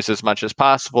revenues as much as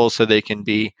possible so they can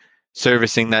be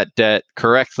servicing that debt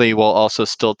correctly while also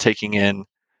still taking in,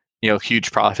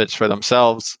 huge profits for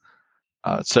themselves.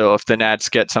 So if the Nats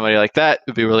get somebody like that, it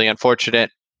would be really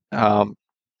unfortunate,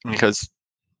 because,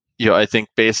 I think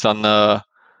based on the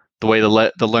way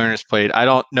the Learners played, I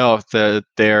don't know if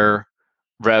their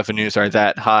revenues are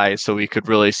that high, so we could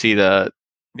really see I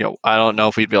don't know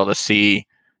if we'd be able to see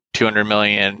 $200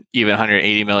 million, even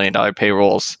 $180 million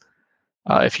payrolls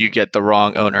if you get the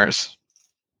wrong owners.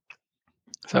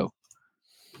 So,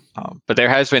 but there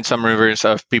has been some rumors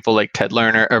of people like Ted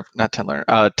Leonsis.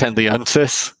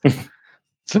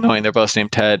 It's annoying. They're both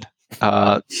named Ted.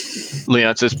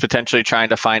 Leonsis potentially trying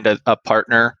to find a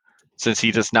partner since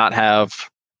he does not have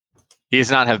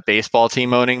baseball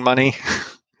team owning money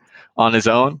on his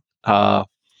own.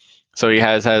 So he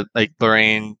has had like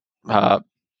Lorraine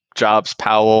Jobs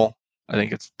Powell. I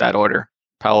think it's that order.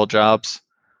 Powell Jobs,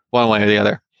 one way or the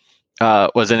other.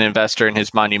 Was an investor in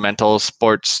his Monumental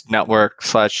Sports Network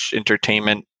 /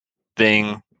 entertainment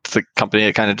thing. It's a company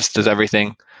that kind of just does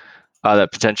everything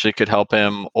that potentially could help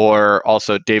him. Or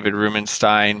also David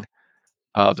Rubenstein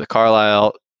of the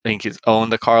Carlyle. I think he's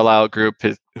owned the Carlyle Group,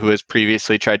 who has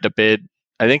previously tried to bid,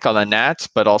 I think, on the Nats,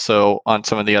 but also on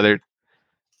some of the other,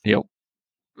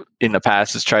 in the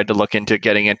past has tried to look into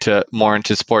getting more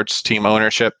into sports team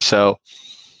ownership. So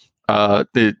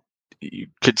you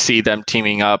could see them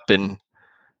teaming up and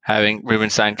having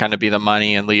Rubenstein kind of be the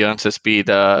money and Leonsis be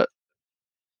the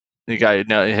guy.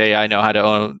 Hey, I know how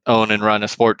to own and run a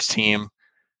sports team.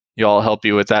 I'll help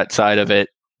you with that side of it.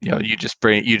 You just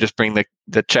bring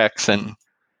the checks and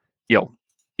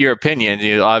your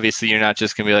opinion. Obviously you're not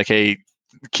just gonna be like, hey,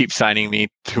 keep signing me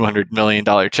 $200 million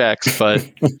checks, but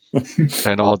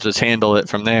and I'll just handle it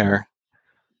from there.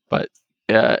 But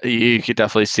you could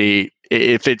definitely see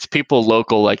if it's people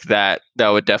local like that, that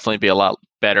would definitely be a lot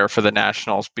better for the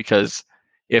Nationals, because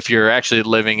if you're actually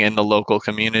living in the local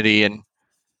community and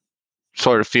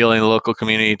sort of feeling the local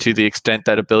community to the extent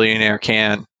that a billionaire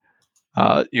can,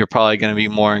 you're probably going to be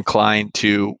more inclined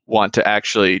to want to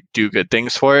actually do good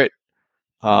things for it.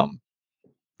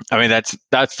 I mean,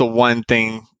 that's the one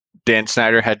thing Dan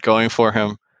Snyder had going for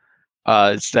him,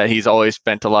 is that he's always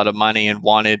spent a lot of money and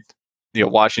wanted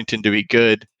Washington to be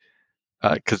good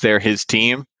because they're his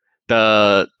team.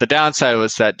 The downside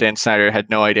was that Dan Snyder had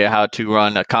no idea how to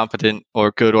run a competent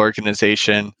or good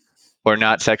organization, or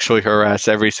not sexually harass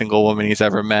every single woman he's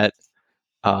ever met,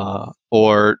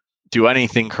 or do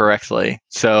anything correctly.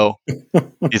 So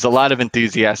there's a lot of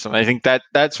enthusiasm. I think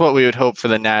that's what we would hope for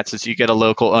the Nats, is you get a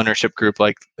local ownership group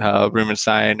like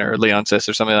Rubenstein or Leonsis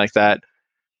or something like that,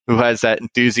 who has that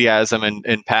enthusiasm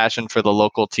and passion for the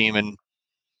local team and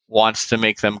wants to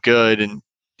make them good and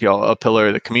a pillar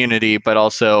of the community, but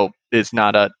also is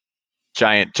not a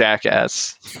giant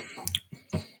jackass.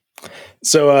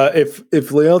 So if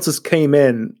Leonsis came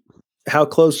in, how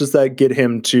close does that get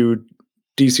him to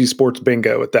DC Sports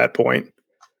Bingo at that point?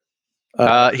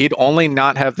 He'd only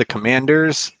not have the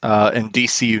Commanders and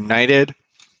DC United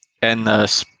and the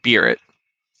Spirit.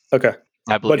 Okay,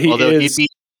 I believe. But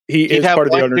he is part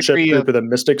of the ownership group of the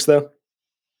Mystics, though.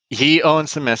 He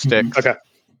owns the Mystics. Okay,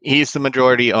 he's the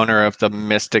majority owner of the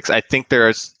Mystics. I think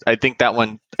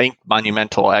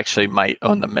Monumental actually might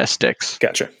own the Mystics.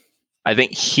 Gotcha. I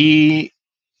think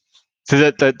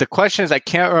so the question is, I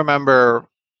can't remember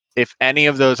if any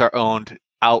of those are owned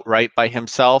outright by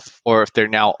himself or if they're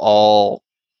now all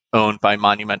owned by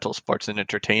Monumental Sports and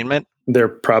Entertainment. They're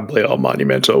probably all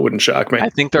Monumental. Wouldn't shock me.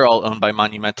 I think they're all owned by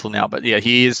Monumental now, but yeah,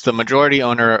 he's the majority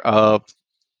owner of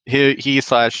he's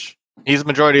the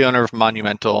majority owner of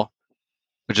Monumental,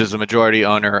 which is the majority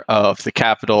owner of the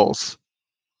Capitals,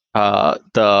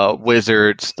 the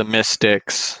Wizards, the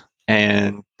Mystics,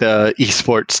 and the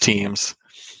esports teams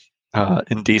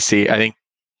in DC. I think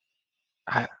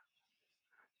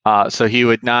so. He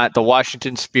would not. The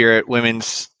Washington Spirit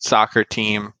women's soccer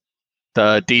team,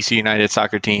 the DC United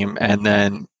soccer team, and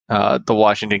then the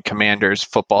Washington Commanders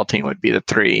football team would be the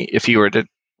three. If he were to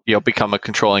become a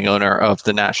controlling owner of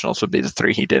the Nationals, would be the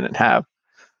three he didn't have.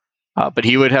 But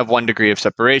he would have one degree of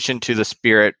separation to the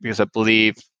Spirit, because I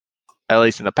believe, at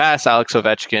least in the past, Alex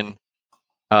Ovechkin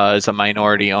is a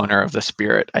minority owner of the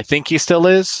Spirit. I think he still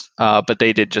is, but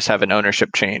they did just have an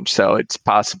ownership change, so it's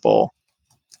possible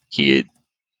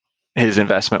his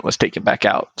investment was taken back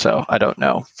out. So I don't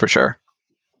know for sure.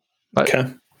 But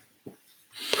okay.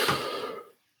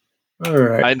 All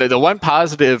right. The one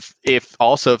positive, if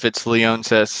it's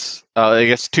Leonsis, I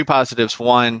guess two positives.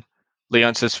 One,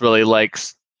 Leonsis really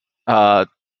likes,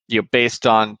 based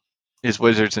on his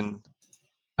Wizards and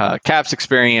Caps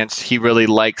experience, he really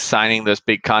likes signing those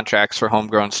big contracts for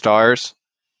homegrown stars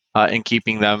and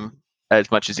keeping them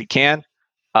as much as he can.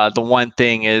 The one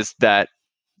thing is that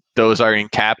those are in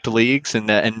capped leagues in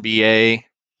the NBA.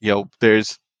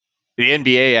 There's the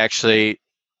NBA actually.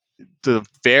 The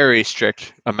very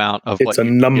strict amount of it's a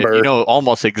number.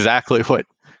 Almost exactly what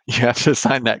you have to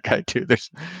sign that guy to.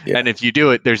 And if you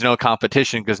do it, there's no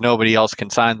competition because nobody else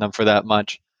can sign them for that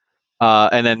much.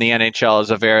 And then the NHL is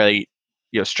a very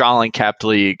strongly capped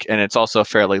league, and it's also a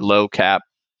fairly low cap.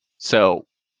 So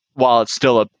while it's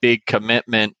still a big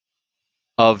commitment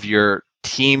of your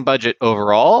team budget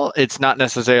overall, it's not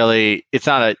a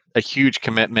huge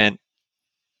commitment.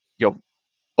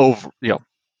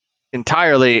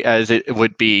 Entirely as it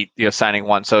would be, signing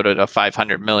Juan Soto to a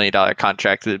 $500 million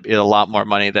contract. It'd be a lot more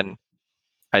money than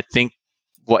I think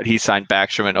what he signed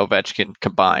Backstrom and Ovechkin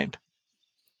combined.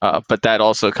 But that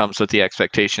also comes with the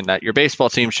expectation that your baseball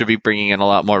team should be bringing in a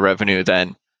lot more revenue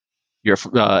than your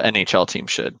NHL team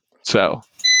should. So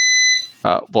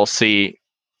we'll see.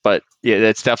 But yeah,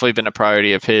 it's definitely been a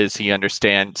priority of his. He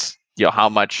understands, how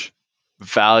much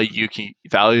value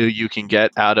you can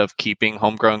get out of keeping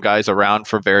homegrown guys around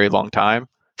for a very long time.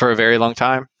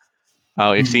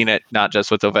 We've seen it not just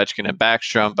with Ovechkin and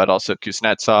Backstrom, but also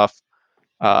Kuznetsov,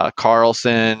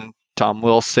 Carlson, Tom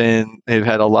Wilson. They've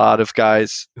had a lot of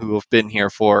guys who have been here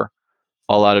for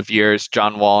a lot of years.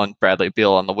 John Wall and Bradley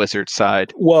Beal on the Wizards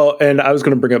side. Well, and I was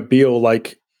going to bring up Beal,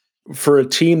 like for a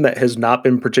team that has not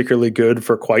been particularly good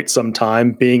for quite some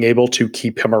time, being able to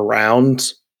keep him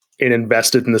around and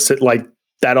invested in the city, like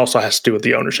that also has to do with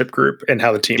the ownership group and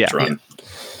how the team's run.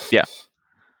 Yeah.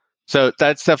 So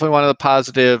that's definitely one of the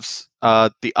positives.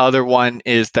 The other one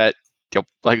is that,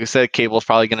 like I said, cable's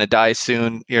probably going to die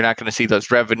soon. You're not going to see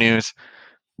those revenues.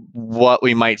 What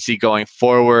we might see going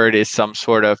forward is some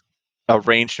sort of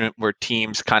arrangement where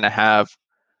teams kind of have.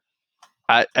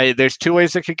 There's two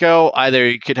ways it could go. Either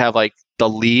you could have like the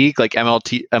league, like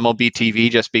MLB TV,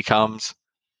 just becomes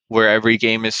where every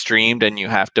game is streamed, and you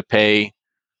have to pay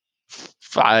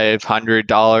 $500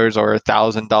 or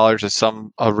 $1,000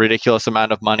 or a ridiculous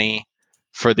amount of money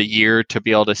for the year to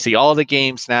be able to see all the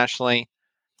games nationally.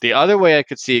 The other way I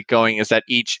could see it going is that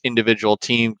each individual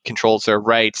team controls their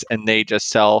rights and they just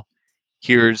sell,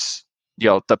 here's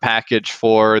the package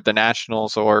for the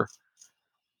Nationals or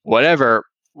whatever.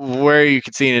 Where you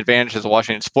could see an advantage as a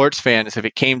Washington sports fan is if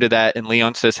it came to that, and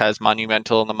Leonsis has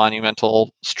Monumental and the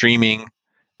Monumental streaming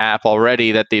app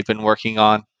already that they've been working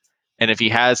on. And if he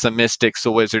has the Mystics,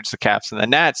 the Wizards, the Caps, and the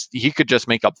Nats, he could just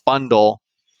make a bundle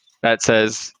that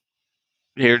says,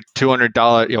 here, $200,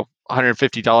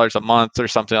 $150 a month or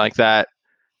something like that.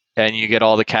 And you get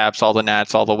all the Caps, all the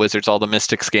Nats, all the Wizards, all the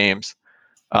Mystics games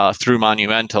through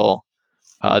Monumental.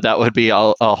 That would be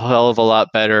a hell of a lot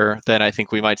better than I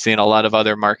think we might see in a lot of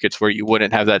other markets where you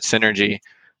wouldn't have that synergy,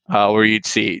 where you'd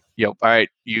see, all right,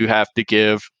 you have to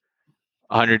give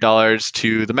 $100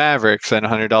 to the Mavericks and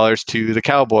 $100 to the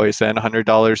Cowboys and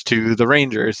 $100 to the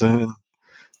Rangers and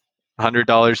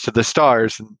 $100 to the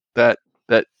Stars, and that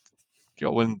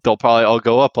when they'll probably all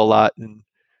go up a lot. And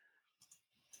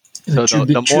so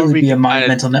the more we be a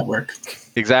Monumental network.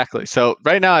 Exactly. So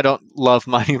right now I don't love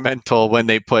Monumental when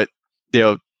they put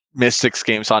Mystics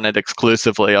games on it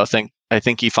exclusively. I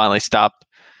think he finally stopped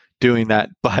doing that,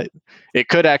 but it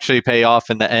could actually pay off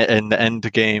in the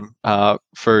end game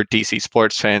for DC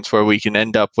sports fans, where we can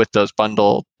end up with those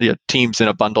bundle teams in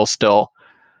a bundle still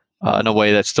in a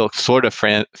way that's still sort of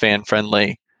fan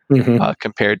friendly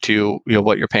compared to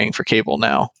what you're paying for cable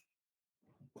now.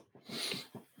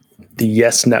 The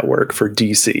Yes Network for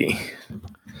DC.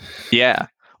 Yeah.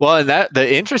 Well, and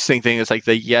the interesting thing is like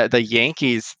the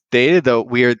Yankees, they did the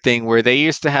weird thing where they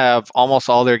used to have almost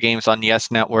all their games on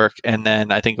Yes Network, and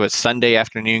then I think it was Sunday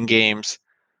afternoon games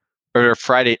or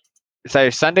Friday, it's either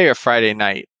Sunday or Friday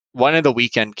night. One of the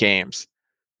weekend games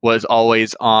was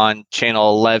always on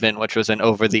Channel 11, which was an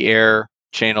over-the-air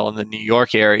channel in the New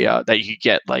York area that you could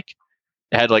get. Like,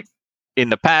 it had in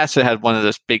the past, it had one of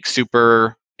those big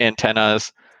super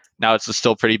antennas. Now it's a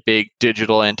still pretty big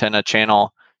digital antenna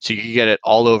channel. So you can get it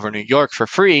all over New York for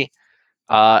free.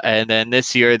 And then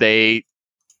this year they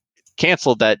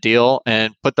canceled that deal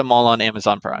and put them all on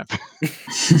Amazon Prime.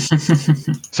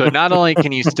 So not only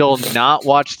can you still not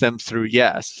watch them through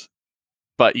Yes,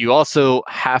 but you also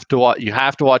have to watch. You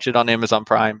have to watch it on Amazon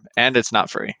Prime, and it's not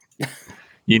free.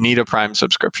 You need a Prime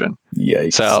subscription.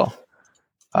 Yikes. So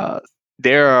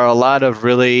there are a lot of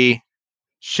really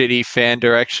shitty fan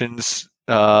directions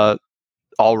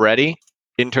already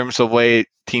in terms of way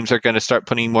teams are going to start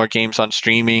putting more games on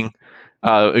streaming.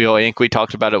 I think we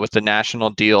talked about it with the national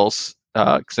deals.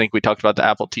 I think we talked about the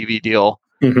Apple TV deal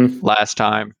last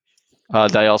time.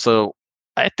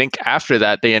 I think after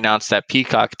that, they announced that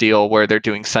Peacock deal where they're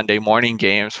doing Sunday morning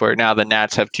games, where now the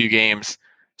Nats have 2 games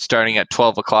starting at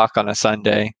 12 o'clock on a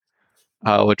Sunday,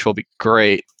 which will be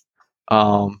great.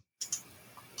 Now,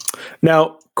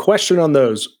 question on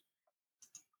those.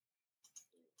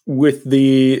 With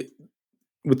the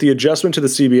adjustment to the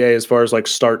CBA as far as like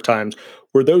start times,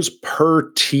 were those per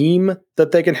team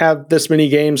that they can have this many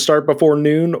games start before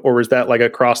noon, or is that like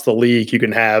across the league you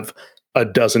can have a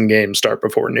dozen games start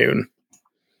before noon?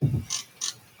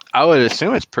 I would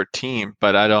assume it's per team,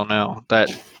 but I don't know. That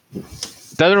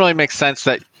doesn't really make sense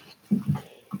that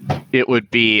it would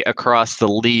be across the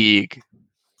league.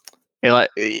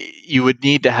 You would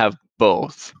need to have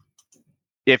both.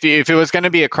 If it was going to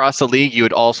be across the league, you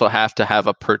would also have to have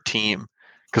a per team.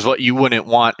 Because what you wouldn't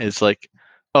want is like,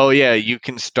 oh yeah, you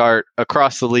can start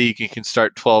across the league. You can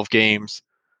start 12 games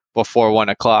before 1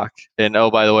 o'clock, and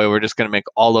oh, by the way, we're just going to make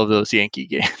all of those Yankee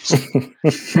games,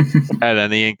 and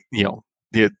then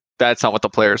that's not what the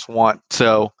players want.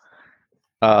 So,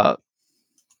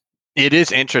 it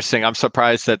is interesting. I'm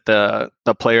surprised that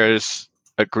the players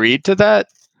agreed to that.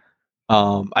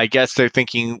 I guess their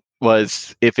thinking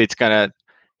was if it's gonna.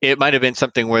 It might have been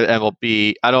something where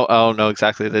MLB. I don't know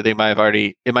exactly that they might have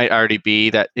already. It might already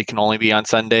be that it can only be on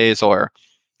Sundays, or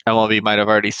MLB might have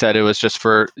already said it was just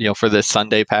for this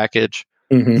Sunday package.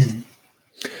 Mm-hmm.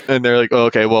 And they're like, oh,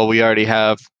 okay, well, we already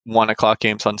have 1 o'clock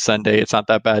games on Sunday. It's not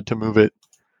that bad to move it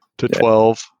to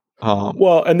 12.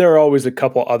 Well, and there are always a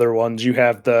couple other ones. You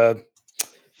have the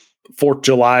 4th of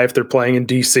July if they're playing in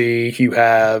DC. You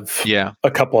have a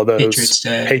couple of those.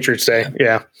 Patriots Day.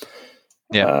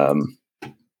 Yeah.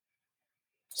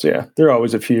 So yeah, there are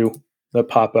always a few that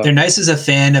pop up. They're nice as a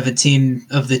fan of the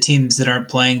teams that aren't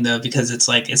playing though, because it's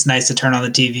nice to turn on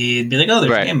the TV and be like, oh,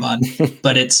 there's a game on.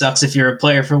 But it sucks if you're a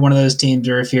player for one of those teams,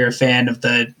 or if you're a fan of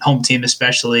the home team,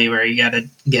 especially, where you got to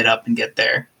get up and get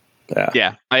there.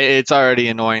 Yeah. It's already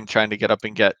annoying trying to get up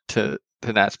and get to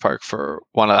Nats Park for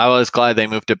one. I was glad they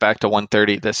moved it back to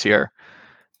 1:30 this year,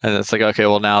 and it's like, okay,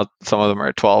 well, now some of them are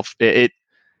at 12. It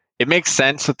makes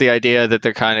sense with the idea that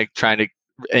they're kind of trying to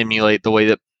emulate the way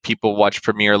that people watch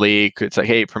Premier League. It's like,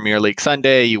 hey, Premier League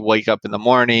Sunday, you wake up in the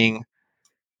morning,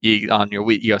 on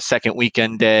your second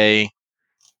weekend day,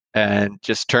 and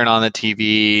just turn on the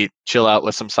TV, chill out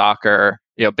with some soccer.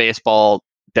 Baseball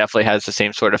definitely has the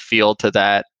same sort of feel to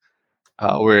that,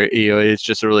 where it's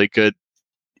just a really good.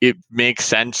 It makes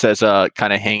sense as a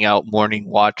kind of hangout morning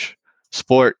watch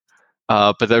sport.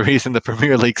 But the reason the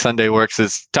Premier League Sunday works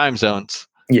is time zones.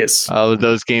 Yes.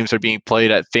 Those games are being played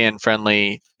at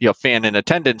fan-friendly, fan and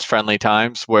attendance-friendly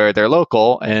times where they're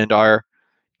local, and are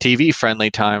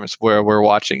TV-friendly times where we're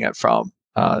watching it from.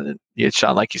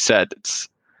 Sean, like you said, it's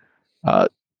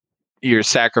you're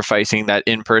sacrificing that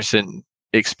in-person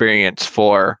experience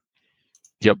for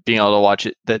being able to watch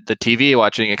it, the TV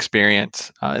watching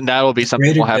experience, and that will be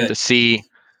something we'll have to see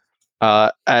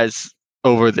as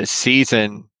over the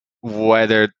season,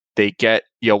 whether they get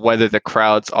whether the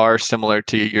crowds are similar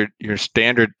to your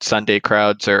standard Sunday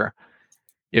crowds, or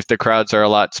if the crowds are a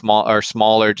lot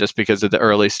smaller just because of the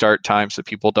early start time, so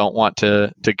people don't want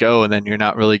to go, and then you're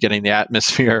not really getting the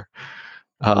atmosphere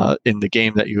in the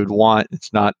game that you would want.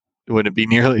 It wouldn't be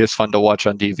nearly as fun to watch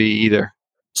on TV either.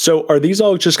 So are these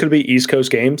all just going to be East Coast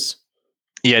games?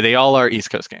 Yeah, they all are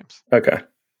East Coast games. Okay.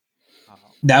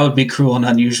 That would be cruel and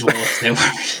unusual if they were.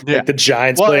 Like the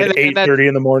Giants play at 8:30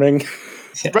 in the morning.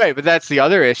 Right, but that's the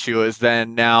other issue is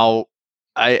then now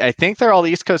I think they're all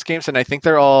East Coast games, and I think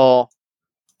they're all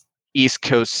East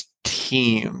Coast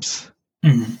teams.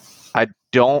 Mm-hmm.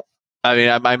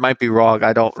 I might be wrong.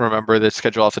 I don't remember the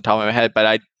schedule off the top of my head, but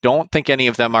I don't think any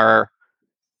of them are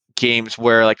games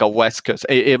where like a West Coast.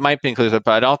 It might be inclusive,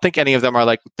 but I don't think any of them are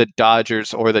like the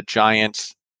Dodgers or the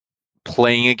Giants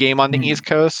playing a game on the East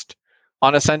Coast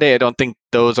on a Sunday. I don't think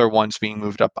those are ones being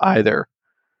moved up either.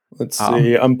 Let's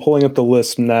see. I'm pulling up the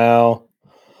list now.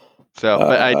 So,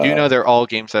 but I do know they're all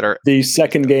games that are. The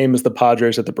second game is the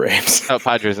Padres at the Braves. Oh,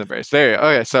 Padres and Braves. There you go.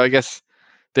 Okay, so I guess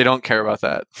they don't care about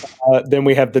that. Then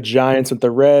we have the Giants at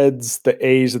the Reds, the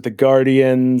A's at the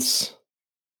Guardians.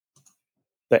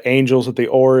 the Angels at the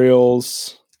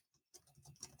Orioles.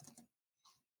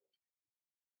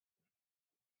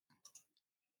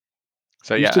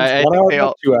 So Houston's I 1 think hour they back,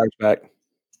 all. 2 hours back.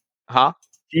 Huh?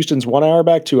 Houston's 1 hour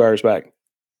back, 2 hours back.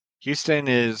 Houston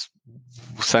is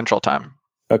Central Time.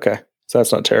 Okay, so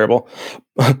that's not terrible.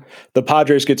 The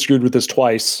Padres get screwed with this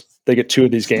twice. They get 2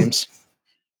 of these games.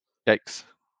 Yikes.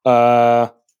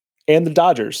 And the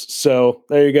Dodgers. So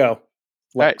there you go.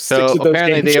 Like, right, 6 so of those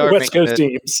apparently games they are West Coast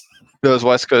teams. Those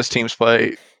West Coast teams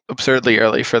play absurdly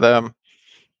early for them.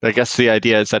 I guess the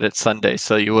idea is that it's Sunday,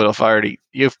 so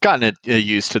you've gotten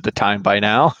used to the time by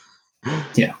now.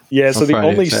 Yeah. So the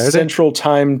only Central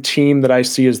Time team that I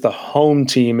see as the home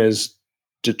team is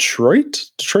Detroit.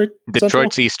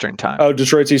 Detroit's Eastern Time. Oh,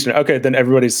 Detroit's Eastern. Okay, then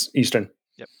everybody's Eastern.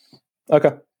 Yep.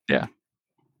 Okay. Yeah.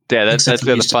 That's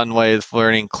the fun way of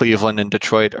learning. Cleveland and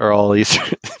Detroit are all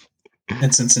Eastern.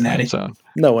 And Cincinnati. So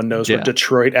no one knows what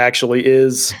Detroit actually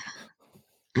is.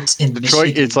 It's in Detroit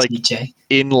Michigan, is like TJ.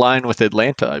 In line with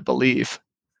Atlanta, I believe.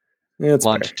 Yeah, it's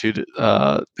longitude.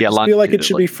 I feel like it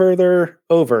should be further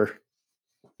over.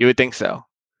 You would think so.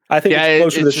 I think it's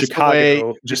closer to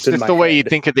Chicago. Just the way you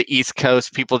think of the East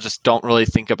Coast, people just don't really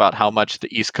think about how much the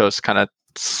East Coast kind of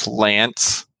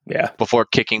slants. Yeah. Before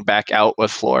kicking back out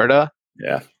with Florida.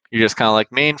 Yeah. You're just kind of like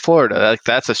Maine, Florida.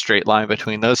 That's a straight line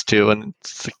between those two, and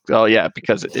it's like, oh yeah,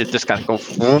 because it just kind of goes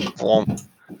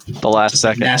the last just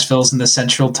second. Like Nashville's in the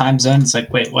Central Time Zone. It's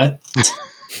like, wait, what?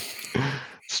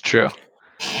 It's true.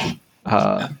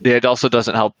 It also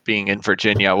doesn't help being in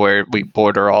Virginia, where we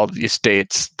border all of these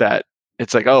states. That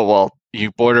it's like, oh well,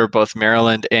 you border both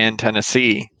Maryland and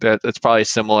Tennessee. That's probably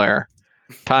similar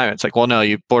time. It's like, well, no,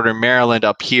 you border Maryland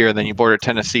up here, then you border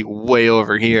Tennessee way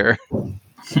over here.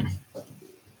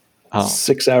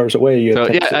 6 hours away. So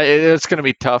yeah, it's going to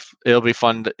be tough. It'll be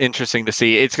fun, interesting to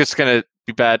see. It's just going to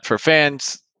be bad for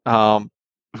fans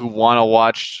who want to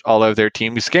watch all of their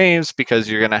team's games, because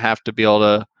you're going to have to be able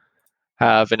to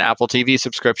have an Apple TV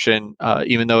subscription,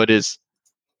 even though it is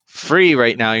free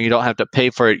right now. You don't have to pay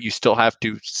for it. You still have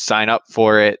to sign up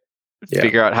for it,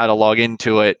 figure out how to log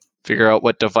into it, figure out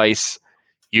what device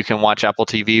you can watch Apple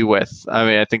TV with. I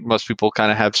mean, I think most people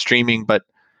kind of have streaming, but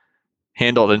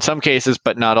handled in some cases,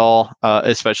 but not all,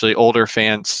 especially older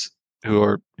fans who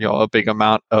are, a big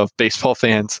amount of baseball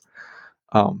fans.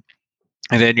 And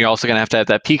then you're also going to have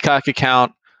that Peacock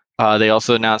account. They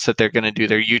also announced that they're going to do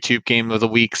their YouTube game of the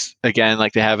weeks again,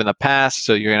 like they have in the past.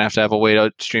 So you're going to have a way to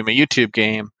stream a YouTube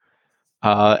game.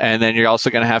 And then you're also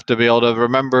going to have to be able to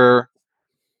remember,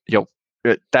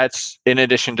 that's in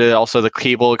addition to also the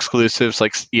cable exclusives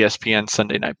like ESPN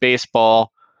Sunday Night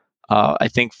Baseball. I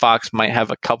think Fox might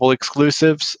have a couple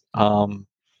exclusives. So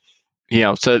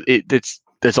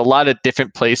there's a lot of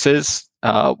different places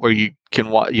where you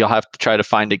can you'll have to try to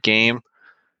find a game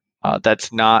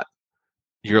that's not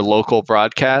your local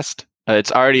broadcast.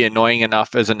 It's already annoying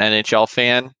enough as an NHL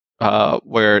fan,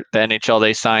 where the NHL,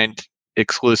 they signed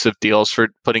exclusive deals for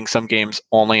putting some games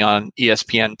only on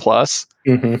ESPN Plus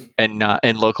and not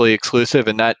and locally exclusive,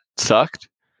 and that sucked.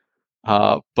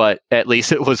 But at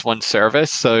least it was one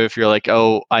service. So if you're like,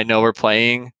 oh, I know we're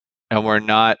playing and we're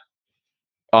not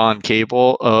on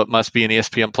cable, it must be an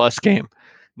ESPN Plus game.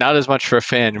 Not as much for a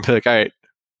fan. You'd be like, all right,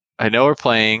 I know we're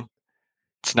playing.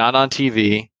 It's not on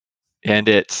TV, and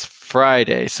it's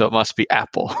Friday, so it must be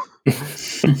Apple.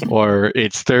 Or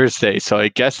it's Thursday, so I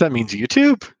guess that means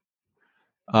YouTube.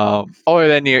 Or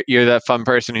then you're that fun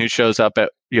person who shows up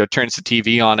at turns the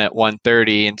TV on at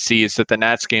 1:30 and sees that the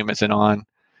Nats game isn't on.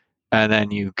 And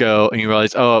then you go and you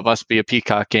realize, oh, it must be a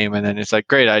Peacock game. And then it's like,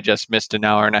 great, I just missed an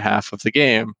hour and a half of the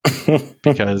game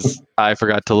because I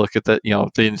forgot to look at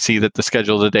didn't see that the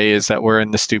schedule today is that we're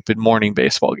in the stupid morning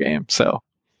baseball game. So.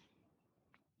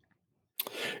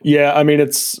 Yeah, I mean,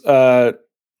 it's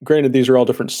granted, these are all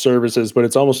different services, but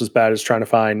it's almost as bad as trying to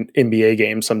find NBA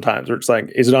games sometimes, where it's like,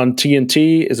 is it on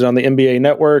TNT? Is it on the NBA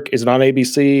network? Is it on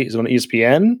ABC? Is it on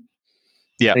ESPN?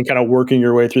 Yeah. And kind of working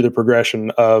your way through the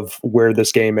progression of where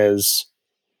this game is.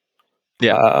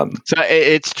 Yeah. So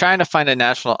it's trying to find a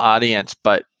national audience,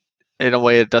 but in a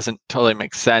way it doesn't totally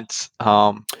make sense.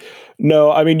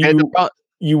 No, I mean,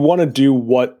 you want to do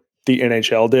what the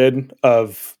NHL did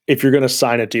of, if you're going to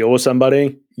sign a deal with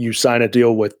somebody, you sign a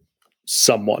deal with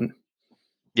someone.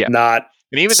 Yeah. Not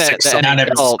and even the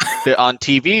NHL, on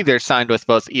TV, they're signed with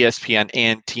both ESPN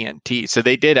and TNT. So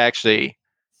they did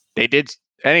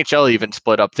NHL even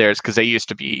split up theirs because they used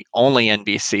to be only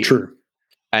NBC. True.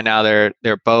 And now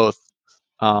they're both.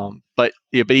 But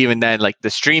even then, like, the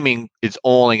streaming is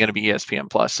only going to be ESPN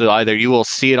Plus. So either you will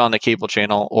see it on the cable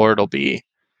channel or it'll be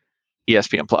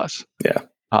ESPN Plus. Yeah.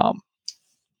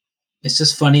 It's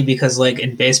just funny because, like,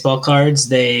 in baseball cards,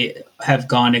 they have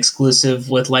gone exclusive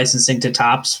with licensing to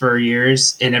Topps for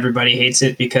years, and everybody hates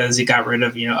it because he got rid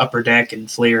of Upper Deck and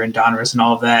Fleer and Donruss and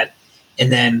all of that.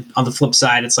 And then on the flip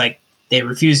side, it's like they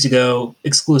refuse to go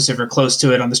exclusive or close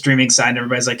to it on the streaming side, and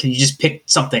everybody's like, "Can you just pick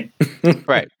something?"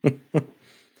 Right.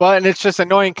 Well, and it's just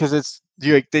annoying because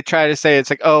they try to say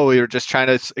it's like, oh, we were just trying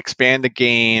to expand the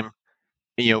game,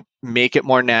 make it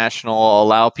more national,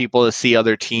 allow people to see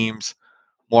other teams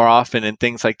more often and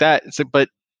things like that. It's like, but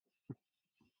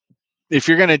if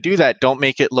you're going to do that, don't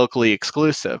make it locally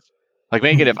exclusive. Like,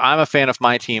 make it, if I'm a fan of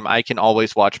my team, I can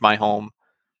always watch my home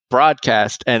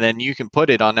broadcast, and then you can put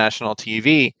it on national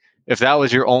TV. If that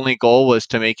was your only goal, was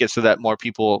to make it so that more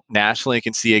people nationally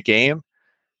can see a game,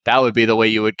 that would be the way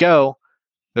you would go.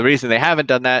 The reason they haven't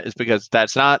done that is because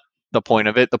that's not the point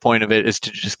of it. The point of it is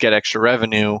to just get extra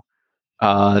revenue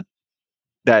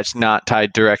that's not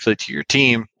tied directly to your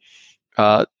team.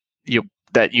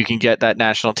 That you can get that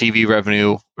national TV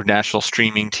revenue or national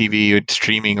streaming TV or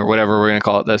streaming or whatever we're going to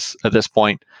call it this at this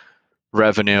point,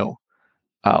 revenue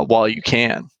while you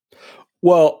can.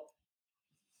 Well,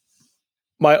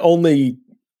 my only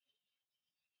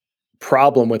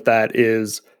problem with that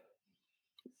is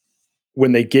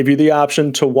when they give you the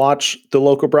option to watch the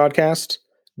local broadcast,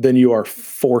 then you are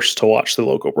forced to watch the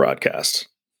local broadcast.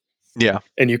 Yeah.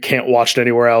 And you can't watch it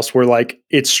anywhere else where like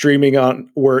it's streaming on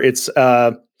where it's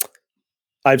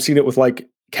I've seen it with like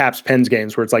Caps Pens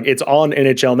games where it's like it's on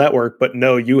NHL Network, but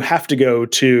no, you have to go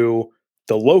to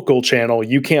the local channel.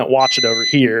 You can't watch it over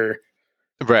here.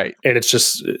 Right. And it's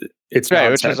just it's right,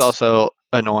 nonsense. Which is also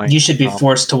annoying. You should be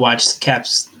forced to watch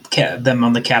them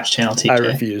on the Caps channel, TJ. I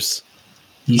refuse.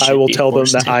 I will tell them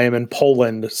that I am in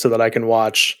Poland so that I can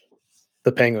watch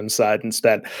the Penguins side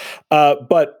instead.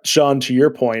 But Sean, to your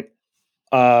point,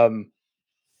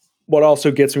 what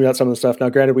also gets me about some of the stuff, now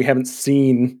granted, we haven't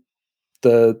seen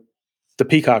the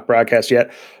Peacock broadcast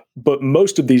yet, but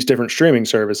most of these different streaming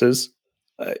services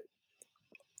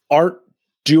aren't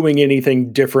doing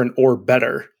anything different or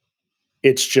better.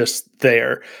 It's just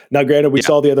there. Now, granted, we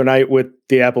saw the other night with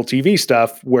the Apple TV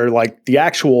stuff where like the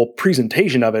actual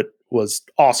presentation of it was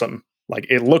awesome. Like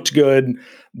it looked good.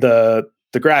 The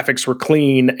graphics were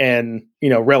clean and,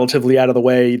 relatively out of the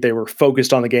way. They were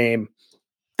focused on the game.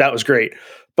 That was great.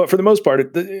 But for the most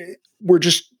part, we're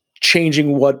just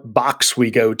changing what box we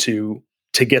go to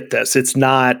get this. It's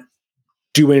not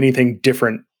doing anything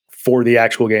different for the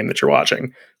actual game that you're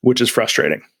watching, which is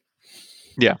frustrating.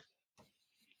 Yeah.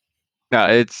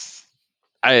 No,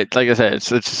 like I said, it's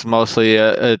just mostly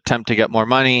an attempt to get more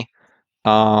money.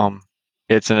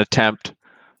 It's an attempt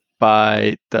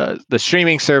by the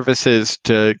streaming services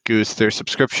to goose their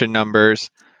subscription numbers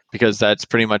because that's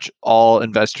pretty much all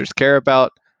investors care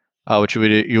about, which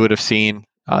you would have seen.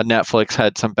 Netflix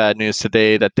had some bad news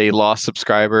today that they lost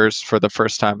subscribers for the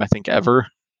first time, I think, ever.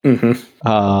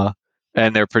 Mm-hmm.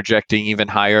 And they're projecting even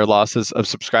higher losses of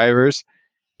subscribers,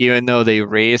 even though they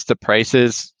raised the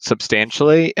prices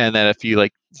substantially. And then if you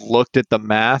looked at the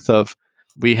math of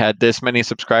we had this many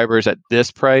subscribers at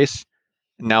this price,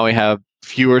 now we have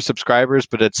fewer subscribers,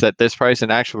 but it's at this price,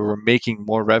 and actually we're making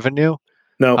more revenue.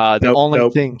 Nope.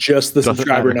 Just the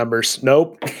subscriber numbers.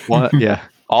 Nope. Yeah.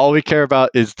 All we care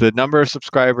about is the number of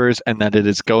subscribers and that it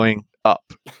is going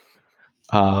up.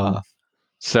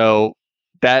 So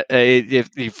that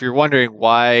if you're wondering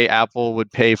why Apple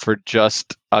would pay for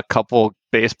just a couple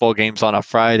baseball games on a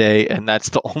Friday and that's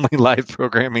the only live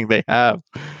programming they have,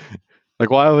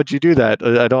 why would you do that?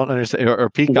 I don't understand. Or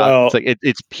Peacock, well,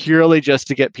 it's purely just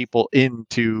to get people in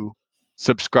to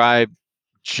subscribe.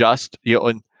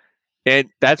 And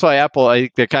that's why Apple,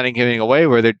 they're kind of giving away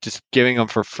where they're just giving them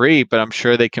for free, but I'm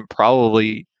sure they can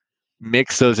probably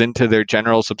mix those into their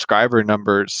general subscriber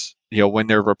numbers, when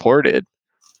they're reported.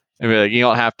 I mean, you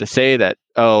don't have to say that,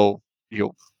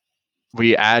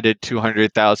 we added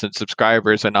 200,000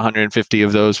 subscribers and 150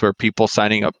 of those were people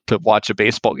signing up to watch a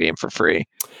baseball game for free.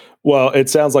 Well, it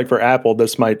sounds like for Apple,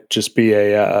 this might just be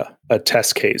a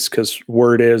test case because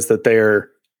word is that they're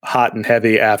hot and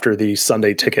heavy after the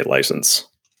Sunday ticket license.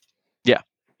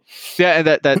 Yeah, and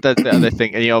that's the other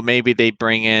thing. Maybe they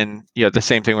bring in, the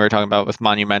same thing we were talking about with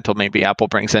Monumental. Maybe Apple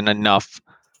brings in enough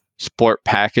sport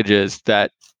packages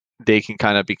that they can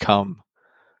kind of become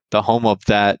the home of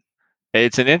that.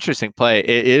 It's an interesting play.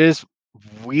 It is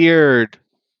weird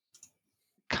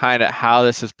kind of how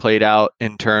this has played out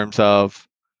in terms of,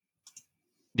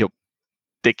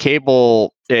 the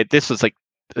cable. This was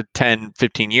 10,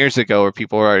 15 years ago where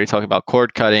people were already talking about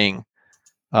cord cutting.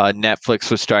 Netflix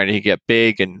was starting to get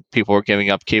big and people were giving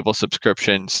up cable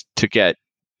subscriptions to get,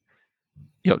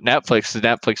 Netflix.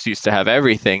 Netflix used to have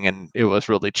everything and it was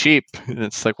really cheap. And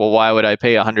it's like, well, why would I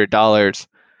pay $100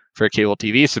 for a cable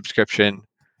TV subscription,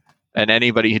 and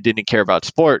anybody who didn't care about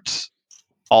sports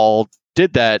all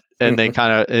did that, and they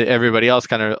everybody else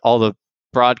all the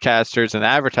broadcasters and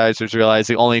advertisers realized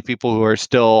the only people who are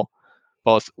still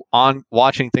both on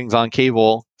watching things on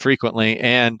cable frequently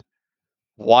and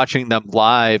watching them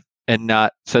live, and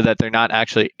not so that they're not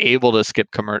actually able to skip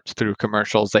through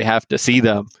commercials, they have to see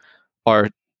them, are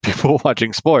people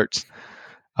watching sports.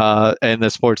 And the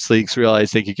sports leagues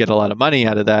realized they could get a lot of money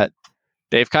out of that.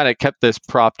 They've kind of kept this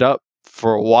propped up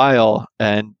for a while,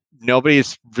 and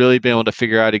nobody's really been able to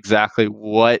figure out exactly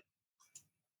what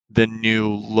the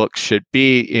new look should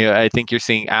be. I think you're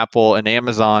seeing Apple and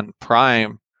Amazon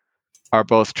Prime are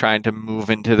both trying to move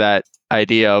into that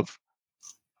idea of,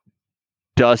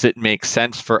 does it make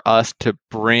sense for us to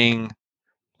bring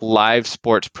live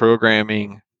sports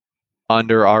programming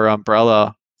under our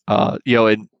umbrella?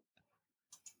 And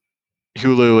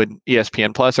Hulu and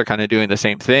ESPN Plus are kind of doing the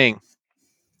same thing.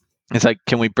 It's like,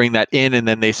 can we bring that in, and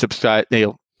then they subscribe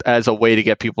as a way to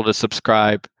get people to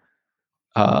subscribe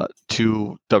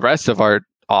to the rest of our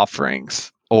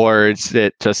offerings? Or is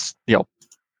it just,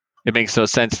 it makes no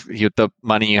sense, the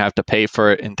money you have to pay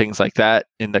for it and things like that,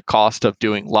 and the cost of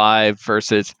doing live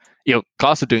versus,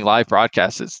 cost of doing live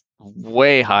broadcasts is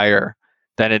way higher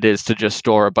than it is to just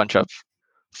store a bunch of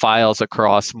files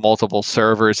across multiple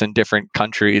servers in different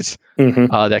countries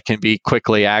that can be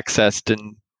quickly accessed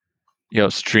and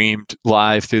streamed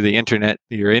live through the internet,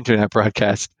 your internet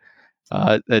broadcast.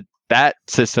 That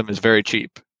system is very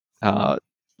cheap.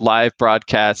 Live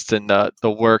broadcasts and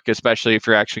the work, especially if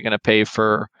you're actually going to pay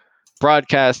for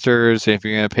broadcasters, if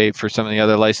you're going to pay for some of the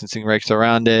other licensing rights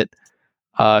around it,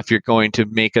 if you're going to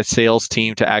make a sales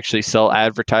team to actually sell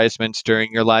advertisements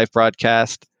during your live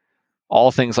broadcast, all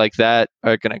things like that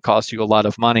are going to cost you a lot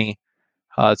of money.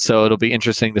 So it'll be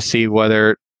interesting to see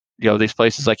whether these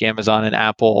places like Amazon and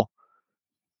Apple,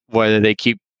 whether they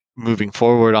keep moving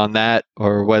forward on that,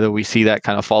 or whether we see that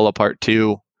kind of fall apart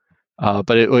too.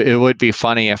 But it would be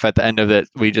funny if at the end of it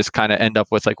we just kind of end up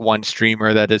with like one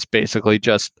streamer that is basically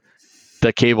just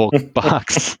the cable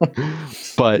box,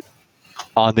 but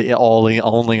on the only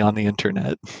on the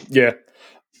internet. Yeah,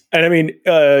 and I mean,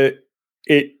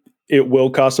 it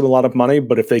will cost them a lot of money,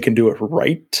 but if they can do it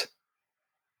right,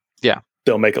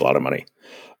 they'll make a lot of money.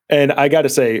 And I got to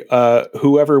say,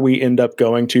 whoever we end up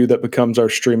going to that becomes our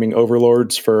streaming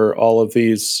overlords for all of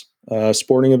these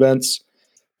sporting events,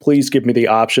 please give me the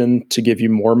option to give you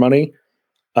more money,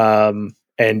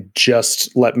 and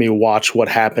just let me watch what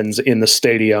happens in the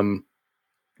stadium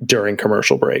during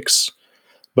commercial breaks.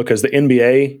 Because the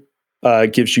NBA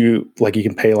gives you, like, you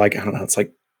can pay like, I don't know, it's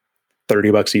like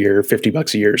 $30 a year,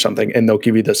 $50 a year or something, and they'll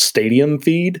give you the stadium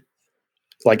feed,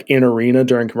 like in arena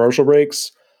during commercial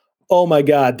breaks. Oh my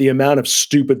God, the amount of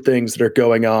stupid things that are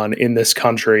going on in this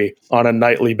country on a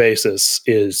nightly basis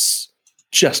is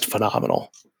just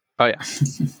phenomenal. Oh yeah.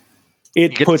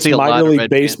 It puts minor league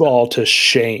baseball to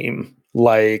shame.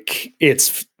 Like,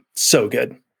 it's so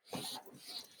good.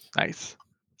 Nice.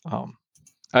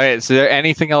 All right, is there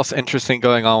anything else interesting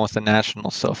going on with the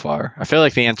Nationals so far? I feel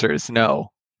like the answer is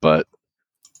no, but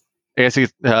I guess we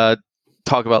could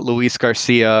talk about Luis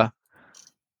Garcia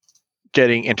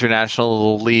getting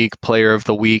International League Player of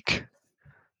the Week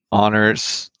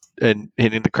honors and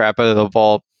hitting the crap out of the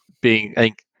ball, being,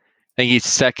 I think he's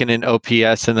second in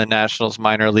OPS in the Nationals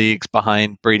minor leagues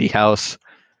behind Brady House,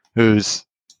 who's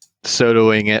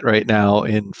soloing it right now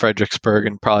in Fredericksburg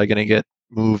and probably going to get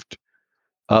moved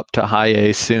up to high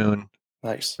A soon.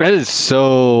 Nice. That is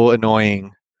so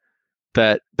annoying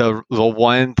that the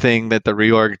one thing that the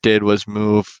reorg did was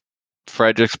move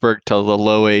Fredericksburg to the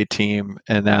low A team,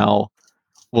 and now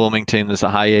Wilmington is a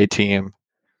high A team.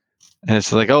 And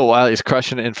it's like, oh wow, he's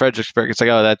crushing it in Fredericksburg. It's like,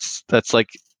 oh, that's like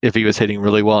if he was hitting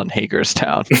really well in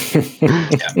Hagerstown.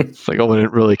 It's like, I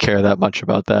wouldn't really care that much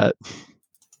about that.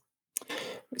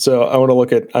 So I want to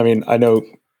look at, I mean, I know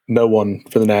no one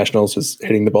for the Nationals is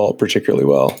hitting the ball particularly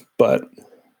well, but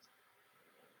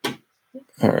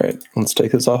all right, let's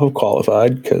take this off of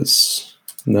qualified because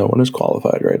no one is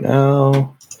qualified right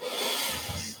now.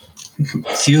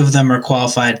 Few of them are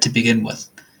qualified to begin with.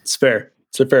 It's fair.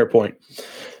 It's a fair point.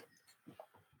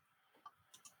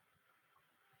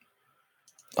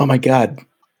 Oh my God.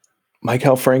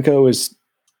 Maikel Franco is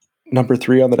number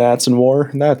 3 on the Nats in WAR.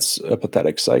 And that's a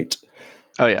pathetic sight.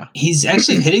 Oh yeah. He's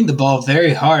actually hitting the ball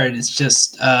very hard. It's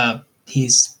just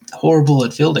he's horrible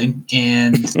at fielding,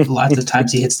 and lots of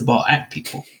times he hits the ball at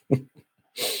people.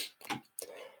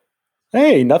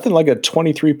 Hey, nothing like a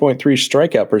 23.3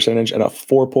 strikeout percentage and a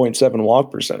 4.7 walk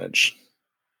percentage.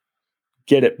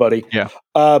 Get it, buddy. Yeah.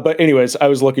 But anyways, I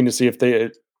was looking to see if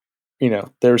there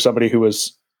was somebody who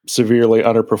was severely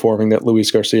underperforming that Luis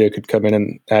Garcia could come in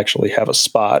and actually have a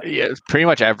spot. Yeah, pretty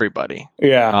much everybody.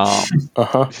 Yeah.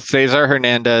 Cesar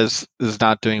Hernandez is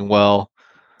not doing well,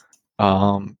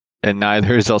 and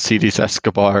neither is Alcides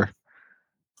Escobar.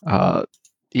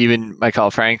 Even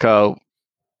Michael Franco,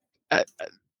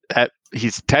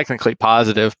 he's technically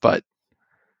positive, but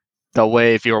the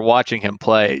way, if you're watching him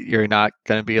play, you're not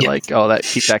going to be like, oh,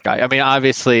 keep that guy. I mean,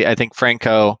 obviously, I think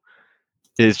Franco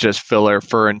is just filler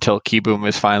for until Kieboom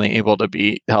is finally able to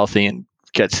be healthy and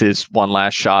gets his one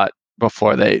last shot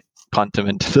before they punt him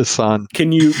into the sun.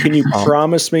 Can you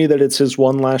promise me that it's his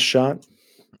one last shot?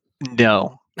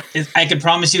 No. I can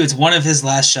promise you it's one of his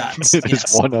last shots.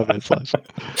 It's one of his last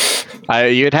shots.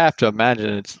 You'd have to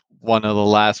imagine it's one of the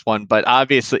last one, but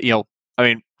obviously, I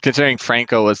mean, considering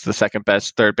Franco was the second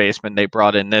best third baseman they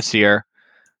brought in this year,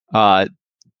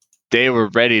 they were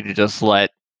ready to just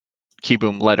let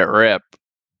Kieboom let it rip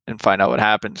and find out what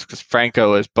happens, because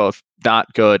Franco is both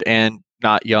not good and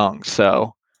not young.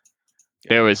 So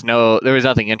there was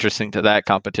nothing interesting to that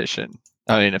competition.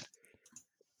 I mean, if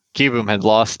Kieboom had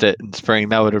lost it in spring,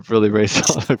 that would have really raised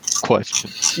a lot of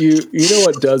questions. You know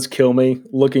what does kill me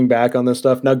looking back on this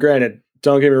stuff? Now, granted,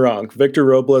 don't get me wrong, Victor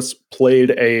Robles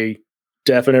played a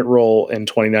definite role in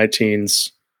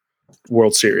 2019's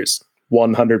World Series,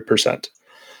 100%.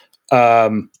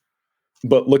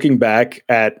 But looking back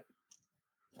at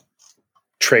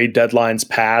trade deadlines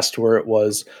past where it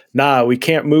was, nah, we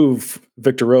can't move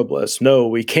Victor Robles. No,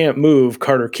 we can't move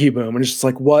Carter Kieboom. And it's just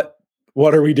like, what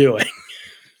are we doing?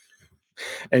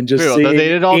 And just seeing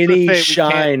any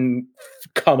shine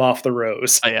come off the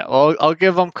rose. Yeah, well, I'll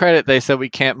give them credit. They said we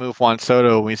can't move Juan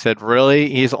Soto. We said, really?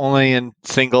 He's only in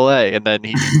single A, and then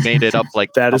he made it up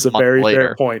like that is a very later.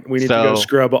 Fair point. We need to go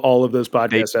scrub all of those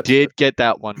podcasts. They did get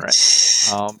that one right.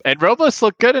 And Robles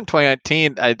looked good in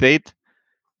 2019. They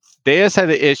just had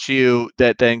the issue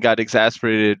that then got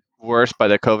exacerbated worse by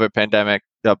the COVID pandemic.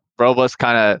 Robles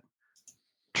kind of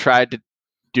tried to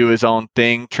do his own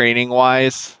thing training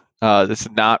wise. This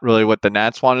is not really what the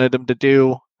Nats wanted him to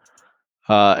do.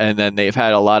 And then they've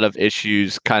had a lot of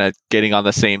issues kind of getting on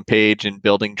the same page and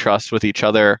building trust with each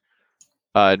other,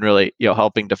 and really,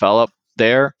 helping develop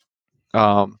there.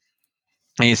 And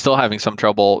he's still having some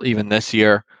trouble even this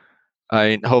year.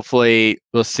 Hopefully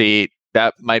we'll see.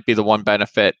 That might be the one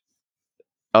benefit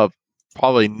of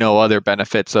probably no other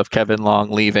benefits of Kevin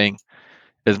Long leaving,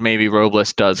 is maybe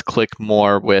Robles does click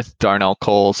more with Darnell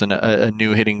Coles, and a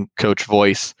new hitting coach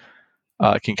voice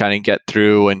can kind of get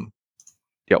through. And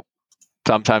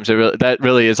sometimes that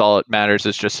really is all it matters,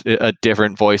 is just a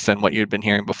different voice than what you'd been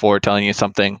hearing before, telling you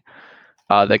something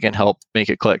that can help make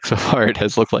it click. So far it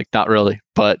has looked like not really,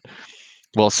 but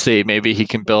we'll see. Maybe he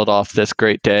can build off this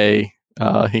great day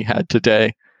he had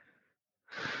today,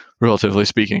 relatively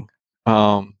speaking.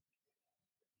 Luis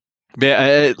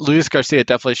Garcia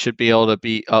definitely should be able to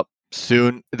be up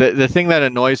soon. The thing that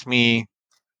annoys me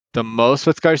the most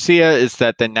with Garcia is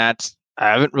that the Nats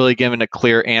haven't really given a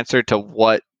clear answer to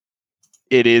what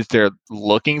it is they're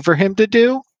looking for him to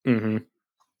do in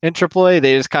AAA.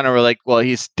 They just kind of were like, well,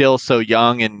 he's still so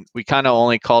young, and we kind of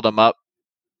only called him up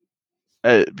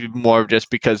more just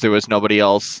because there was nobody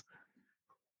else.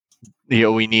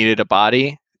 We needed a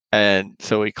body, and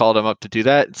so we called him up to do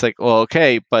that. It's like, well,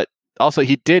 okay, but also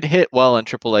he did hit well in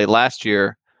AAA last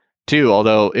year too,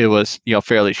 although it was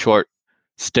fairly short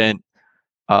stint.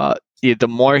 The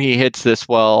more he hits this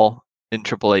well in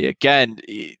AAA again,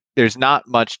 there's not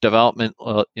much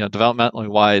developmentally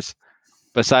wise,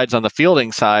 besides on the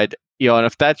fielding side. And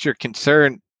if that's your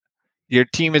concern, your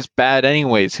team is bad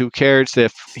anyways. Who cares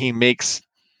if he makes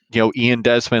Ian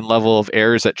Desmond level of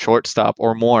errors at shortstop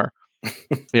or more?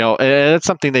 And that's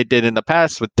something they did in the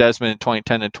past with Desmond in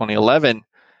 2010 and 2011.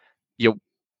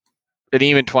 And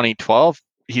even 2012,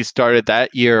 he started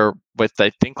that year with,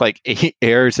 I think, like 8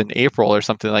 errors in April or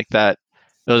something like that.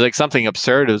 It was like something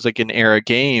absurd. It was like an error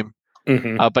game.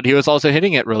 But he was also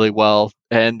hitting it really well,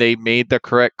 and they made the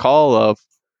correct call of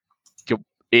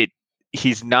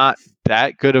he's not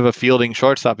that good of a fielding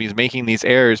shortstop. He's making these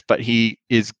errors, but he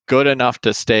is good enough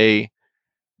to stay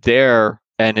there,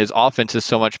 and his offense is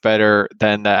so much better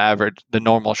than the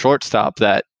normal shortstop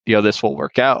that this will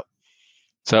work out.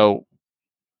 So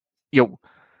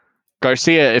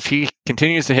Garcia, if he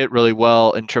continues to hit really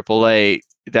well in AAA,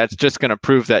 that's just going to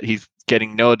prove that he's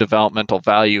getting no developmental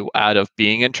value out of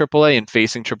being in AAA and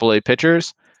facing AAA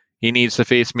pitchers. He needs to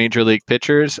face major league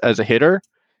pitchers as a hitter.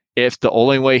 If the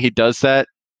only way he does that,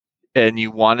 and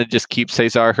you want to just keep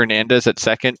Cesar Hernandez at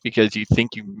second because you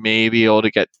think you may be able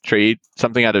to get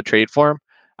something out of trade for him,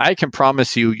 I can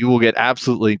promise you will get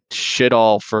absolutely shit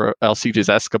all for Alcides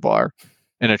Escobar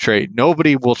in a trade.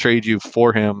 Nobody will trade you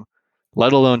for him,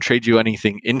 let alone trade you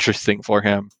anything interesting for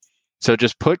him. So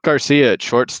just put Garcia at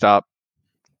shortstop,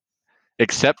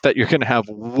 except that you're going to have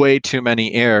way too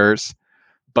many errors.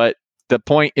 But the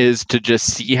point is to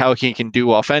just see how he can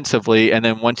do offensively, and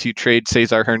then once you trade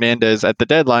Cesar Hernandez at the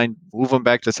deadline, move him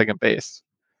back to second base.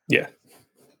 Yeah.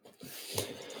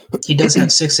 He does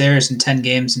have 6 errors in 10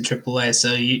 games in AAA,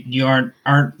 so you aren't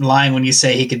lying when you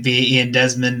say he could be Ian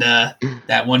Desmond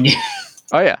that 1 year.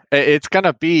 Oh yeah, it's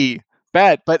gonna be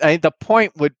bad, but the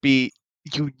point would be,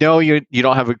 you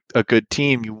don't have a good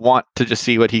team. You want to just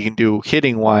see what he can do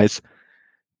hitting wise,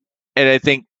 and I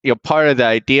think part of the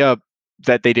idea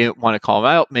that they didn't want to call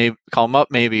him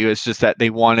up maybe was just that they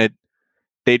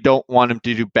don't want him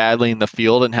to do badly in the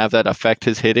field and have that affect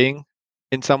his hitting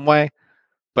in some way.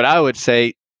 But I would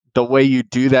say the way you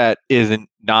do that isn't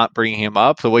not bringing him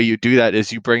up. The way you do that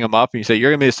is you bring him up and you say,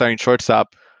 you're going to be the starting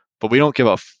shortstop, but we don't give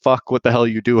a fuck what the hell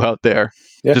you do out there.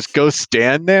 Yeah. Just go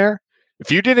stand there. If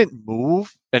you didn't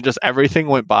move and just everything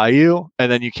went by you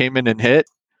and then you came in and hit,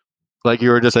 like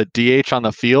you were just a DH on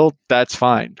the field, that's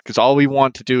fine. Because all we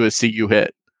want to do is see you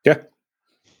hit. Yeah.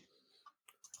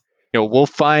 We'll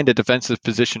find a defensive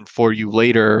position for you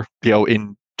later,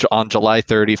 on July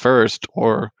 31st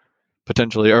or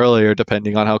potentially earlier,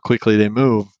 depending on how quickly they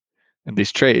move in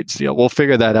these trades. We'll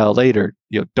figure that out later.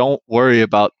 Don't worry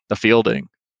about the fielding.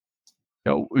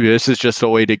 This is just a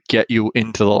way to get you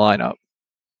into the lineup.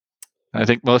 I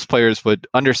think most players would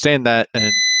understand that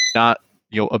and not,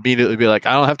 immediately be like,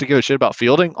 I don't have to give a shit about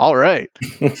fielding. All right.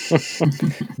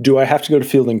 Do I have to go to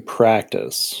fielding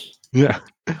practice? Yeah.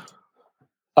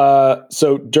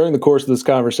 So during the course of this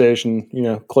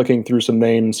conversation, clicking through some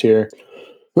names here,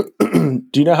 do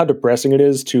you know how depressing it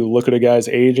is to look at a guy's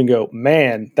age and go,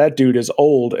 man, that dude is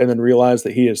old, and then realize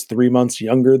that he is 3 months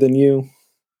younger than you?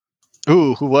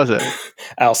 Ooh, who was it?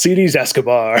 Alcides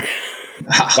Escobar.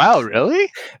 Wow,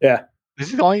 really? Yeah.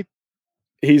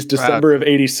 He's December of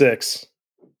 86.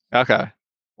 Okay.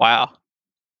 Wow.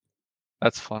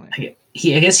 That's funny.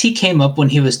 I guess he came up when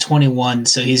he was 21,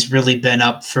 so he's really been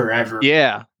up forever.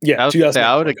 Yeah. Yeah.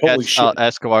 I would have guessed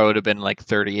Escobar would have been like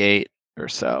 38 or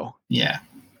so. Yeah.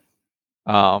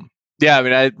 Yeah, I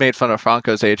mean, I made fun of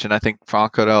Franco's age, and I think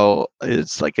Franco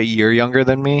is like a year younger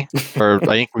than me, or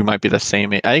I think we might be the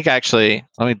same age. I think actually,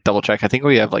 let me double check. I think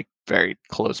we have like very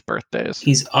close birthdays.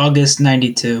 He's August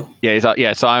 92.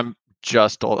 Yeah, so I'm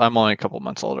just old. I'm only a couple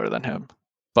months older than him,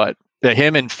 but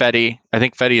him and Fetty, I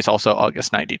think Fetty is also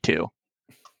August 92.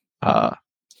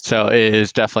 So it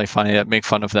is definitely funny to make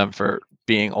fun of them for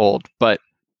being old, but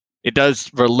it does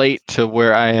relate to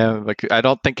where I am. Like, I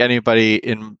don't think anybody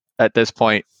at this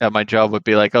point at my job would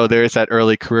be like, oh, there's that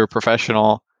early career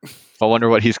professional. I wonder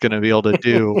what he's going to be able to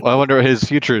do. I wonder what his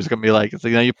future is going to be like. It's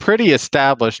you're pretty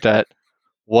established at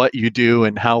what you do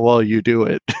and how well you do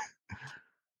it.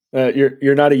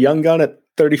 You're not a young gun at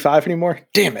 35 anymore?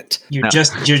 Damn it. You're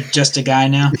just a guy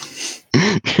now.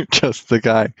 You're just the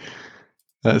guy.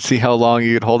 See how long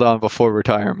you could hold on before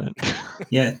retirement.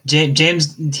 Yeah,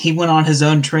 James, he went on his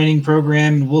own training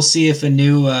program. We'll see if a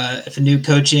new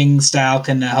coaching style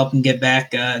can help him get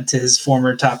back to his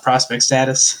former top prospect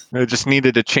status. I just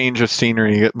needed a change of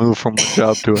scenery, get moved from one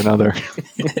job to another.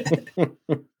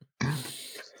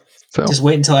 So just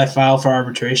wait until I file for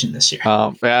arbitration this year.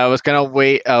 Yeah, I was gonna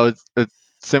wait. I was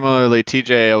similarly,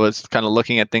 TJ. I was kind of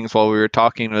looking at things while we were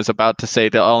talking. I was about to say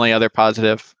the only other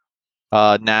positive,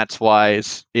 Nats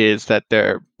wise, is that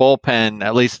their bullpen,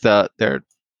 at least their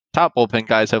top bullpen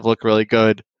guys, have looked really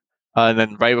good. And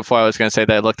then right before I was going to say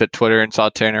that, I looked at Twitter and saw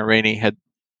Tanner Rainey had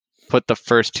put the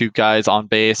first 2 guys on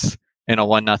base in a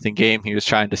 1-0 game he was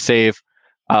trying to save.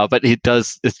 But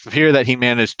it's appear that he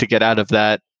managed to get out of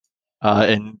that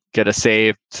and get a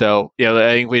save. So, I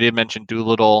think we did mention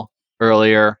Doolittle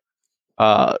earlier,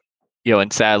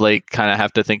 and sadly kind of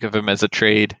have to think of him as a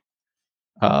trade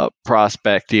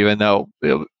prospect, even though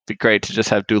it would be great to just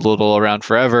have Doolittle around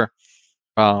forever.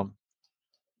 But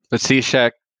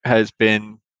Cishek has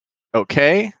been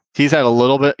okay. He's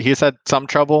had some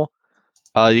trouble.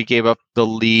 He gave up the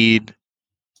lead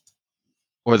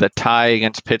or the tie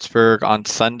against Pittsburgh on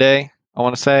Sunday, I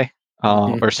want to say,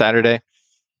 or Saturday,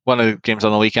 one of the games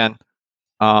on the weekend.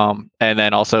 And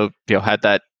then also, had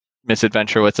that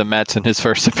misadventure with the Mets in his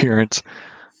first appearance,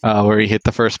 where he hit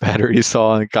the first batter he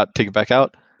saw and got taken back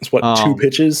out. It's 2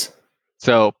 pitches?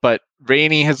 So, but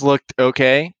Rainey has looked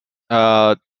okay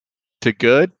to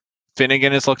good.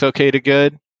 Finnegan has looked okay to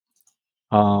good.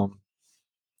 I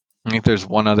think there's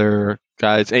one other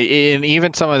guys, and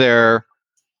even some of their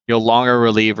longer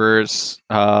relievers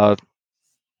have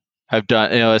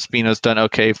done. Espino's done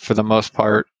okay for the most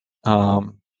part.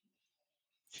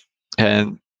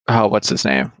 And what's his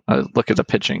name? Look at the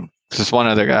pitching. There's one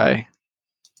other guy.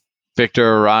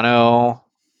 Victor Arano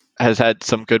has had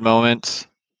some good moments.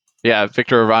 Yeah,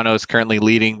 Victor Arano is currently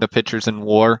leading the pitchers in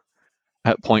WAR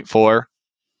at 0.4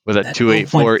 with a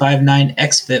 2.84. 0.59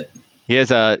 xFIP. He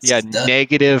has a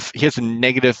negative. He has a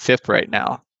negative FIP right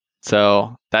now,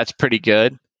 so that's pretty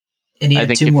good. And he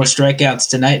had 2 more strikeouts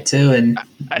tonight too, and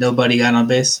nobody got on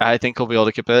base. I think he'll be able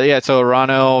to keep it. Yeah, so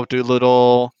Arano,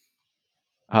 Doolittle,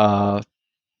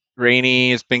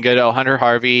 Rainey has been good. Oh, Hunter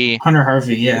Harvey,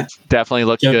 yeah, definitely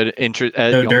looked good.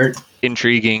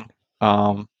 Intriguing.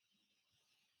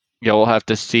 We'll have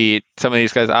to see some of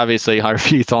these guys. Obviously,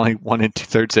 Harvey's only 1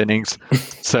 2/3 innings,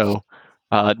 so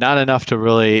not enough to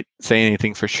really say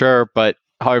anything for sure. But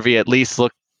Harvey at least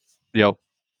looked,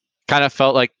 kind of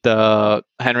felt like the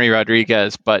Henry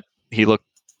Rodriguez, but he looked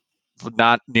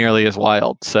not nearly as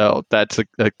wild. So that's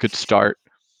a good start.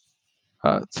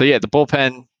 So yeah, the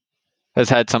bullpen has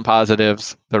had some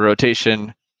positives. The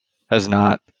rotation has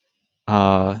not.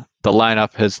 The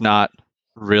lineup has not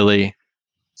really.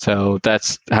 So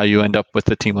that's how you end up with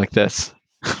a team like this.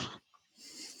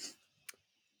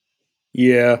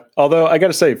 Yeah. Although I got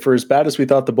to say, for as bad as we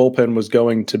thought the bullpen was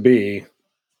going to be.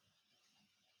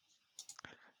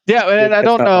 Yeah, and I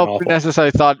don't know if necessarily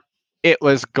thought it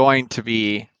was going to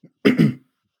be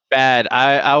bad.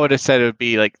 I would have said it would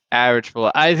be like average.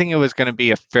 I think it was going to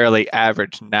be a fairly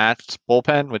average Nats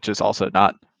bullpen, which is also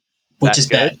not which is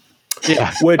good. Bad.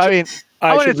 Yeah. Which I mean,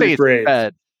 I wouldn't say it's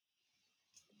bad.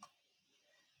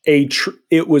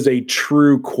 It was a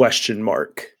true question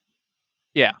mark.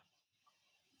 Yeah.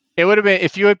 It would have been,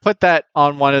 if you had put that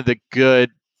on one of the good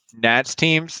Nats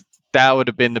teams, that would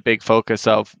have been the big focus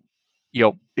of,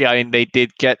 I mean, they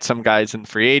did get some guys in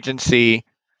free agency,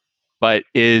 but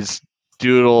is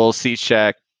Doodle,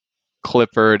 Cishek,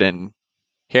 Clippard, and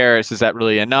Harris, is that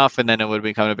really enough? And then it would have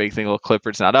become a big thing. Well,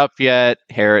 Clippard's not up yet.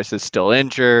 Harris is still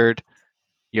injured.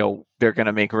 They're going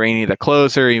to make Rainey the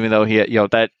closer, even though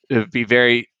that it would be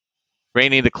very,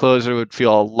 Rainey the closer would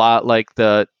feel a lot like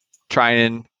the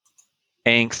Trinan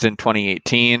angst in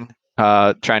 2018,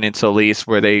 Trinan Solis,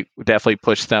 where they definitely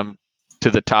pushed them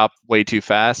to the top way too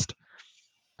fast.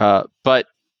 But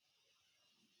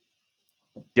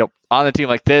on a team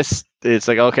like this, it's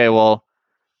like, okay, well,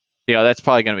 that's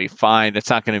probably going to be fine. It's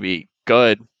not going to be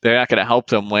good. They're not going to help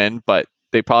them win, but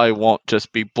they probably won't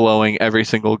just be blowing every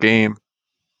single game,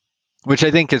 which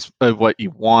I think is what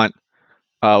you want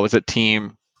with a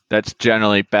team that's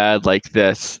generally bad like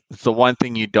this. The one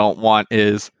thing you don't want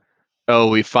is,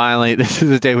 this is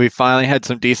the day we finally had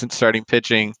some decent starting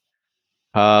pitching.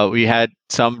 We had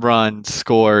some runs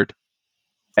scored,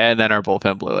 and then our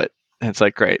bullpen blew it. And it's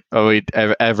like, great. Are we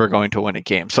ever going to win a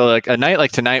game? So like a night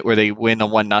like tonight where they win a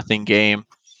 1-0 game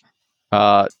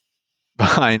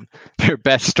behind their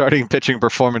best starting pitching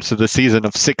performance of the season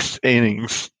of 6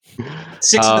 innings.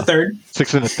 6 1/3.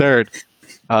 6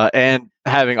 1/3. And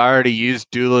having already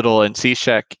used Doolittle and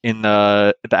Cishek in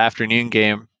the afternoon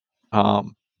game.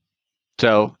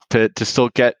 So to still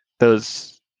get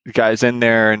those guys in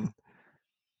there and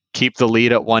keep the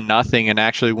lead at 1-0 and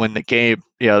actually win the game,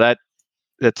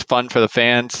 that's fun for the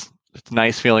fans. It's a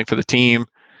nice feeling for the team.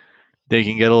 They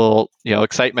can get a little,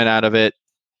 excitement out of it.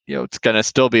 It's going to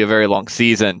still be a very long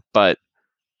season, but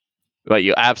what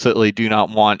you absolutely do not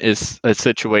want is a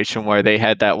situation where they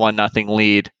had that 1-0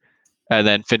 lead and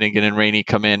then Finnegan and Rainey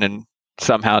come in and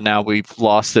somehow now we've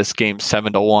lost this game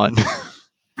 7-1.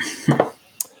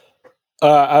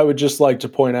 I would just like to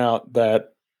point out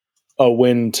that a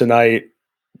win tonight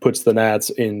puts the Nats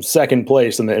in second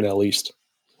place in the NL East.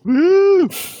 Woo!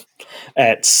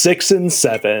 At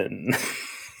 6-7.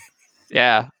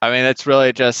 Yeah, I mean, it's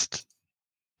really just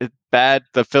bad.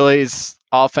 The Phillies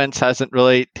offense hasn't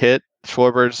really hit.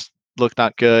 Schwarber's looked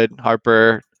not good.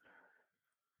 Harper,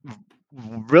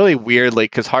 really weirdly,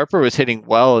 because Harper was hitting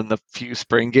well in the few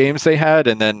spring games they had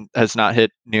and then has not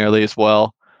hit nearly as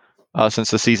well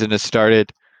since the season has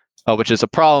started, which is a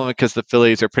problem because the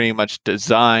Phillies are pretty much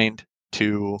designed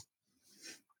to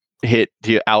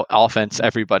out offense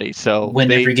everybody. So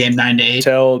win every game 9-8.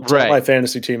 Tell my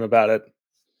fantasy team about it.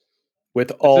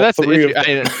 With all three of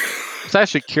them. It's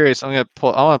actually curious. I want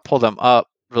to pull them up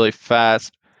really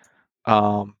fast.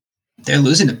 They're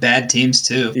losing to bad teams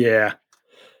too.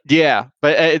 Yeah.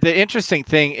 But the interesting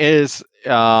thing is,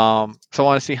 so I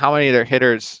want to see how many of their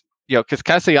hitters, because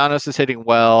Castellanos is hitting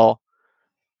well.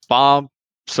 Baum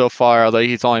so far, although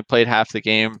he's only played half the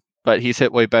game, but he's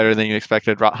hit way better than you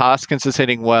expected. Hoskins is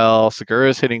hitting well.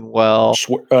 Segura's hitting well.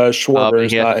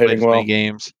 Schwarber's not hitting well.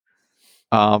 Games.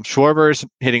 Schwarber's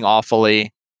hitting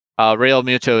awfully. Real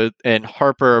Muto and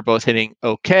Harper are both hitting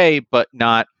okay, but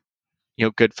not,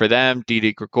 good for them.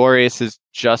 Didi Gregorius is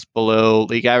just below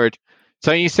league average.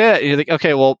 So you say that, you think,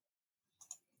 okay, well,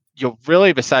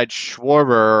 really, besides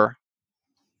Schwarber,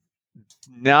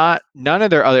 none of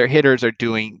their other hitters are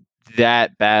doing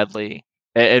that badly,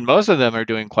 and most of them are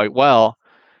doing quite well.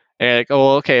 And like,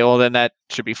 oh, okay, well then that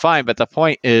should be fine. But the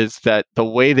point is that the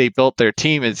way they built their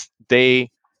team is they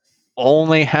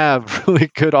only have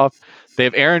really good off. They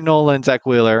have Aaron Nola and Zach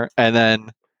Wheeler,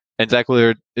 and Zach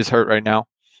Wheeler is hurt right now.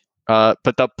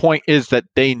 But the point is that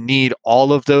they need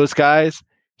all of those guys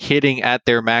hitting at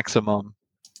their maximum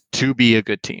to be a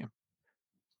good team.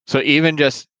 So even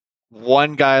just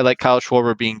one guy like Kyle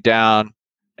Schwarber being down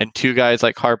and two guys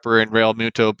like Harper and Real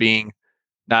Muto being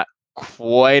not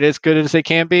quite as good as they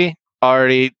can be,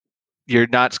 already you're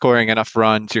not scoring enough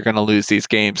runs. You're going to lose these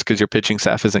games because your pitching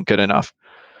staff isn't good enough.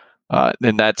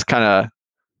 And that's kind of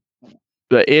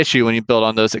the issue when you build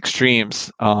on those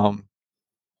extremes. The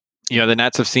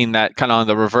Nats have seen that kind of on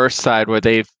the reverse side where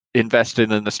they've invested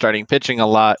in the starting pitching a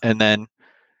lot, and then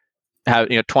have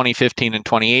 2015 and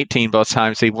 2018, both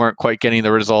times they weren't quite getting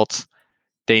the results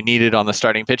they needed on the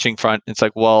starting pitching front. It's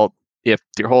like, well, if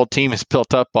your whole team is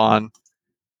built up on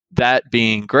that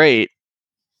being great,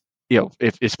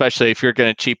 especially if you're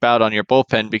going to cheap out on your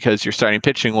bullpen because your starting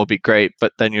pitching will be great,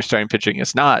 but then your starting pitching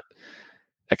is not,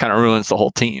 that kind of ruins the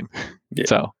whole team. Yeah.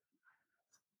 So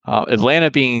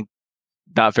Atlanta being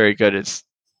not very good is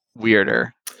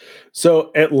weirder.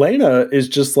 So Atlanta is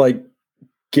just like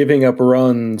giving up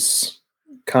runs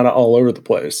kind of all over the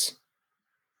place.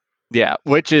 Yeah,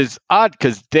 which is odd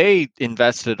because they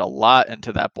invested a lot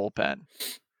into that bullpen.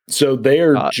 So they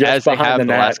are just behind the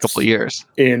Nats last couple of years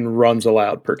in runs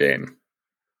allowed per game.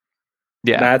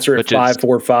 Yeah, Nats are at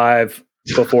 5.45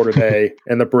 before today,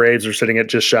 and the Braves are sitting at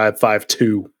just shy of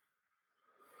 5.2.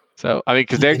 So I mean,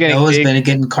 because they're getting Noah's been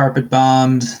getting carpet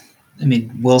bombed. I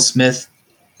mean, Will Smith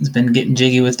has been getting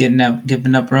jiggy with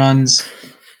giving up runs.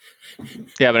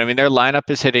 Yeah, but I mean, their lineup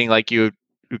is hitting like you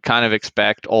kind of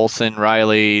expect. Olsen,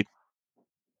 Riley,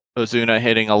 Ozuna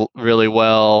hitting really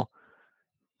well.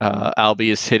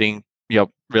 Albie is hitting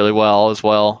really well as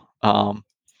well.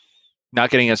 Not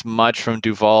getting as much from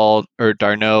Duvall or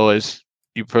d'Arnaud as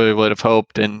you probably would have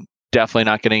hoped, and definitely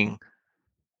not getting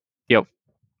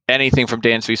anything from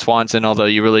Dansby Swanson, although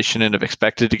you really shouldn't have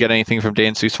expected to get anything from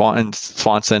Dansby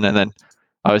Swanson. And then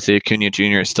obviously Acuna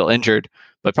Jr. is still injured,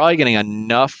 but probably getting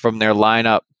enough from their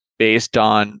lineup based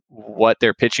on what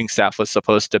their pitching staff was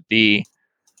supposed to be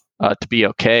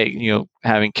okay.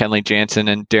 Having Kenley Jansen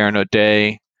and Darren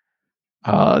O'Day,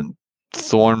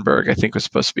 Thornburg, I think was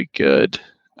supposed to be good.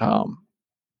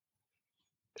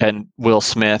 And Will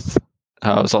Smith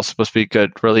was also supposed to be a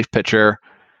good relief pitcher.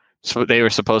 So they were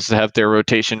supposed to have their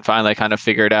rotation finally kind of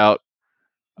figured out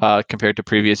compared to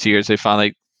previous years. They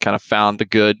finally kind of found the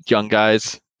good young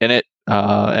guys in it.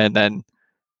 And then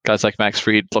guys like Max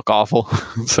Fried look awful.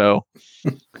 So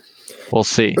we'll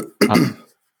see.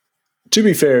 To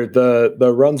be fair,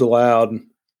 the runs allowed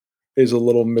is a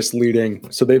little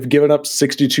misleading. So they've given up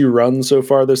 62 runs so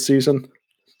far this season.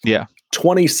 Yeah.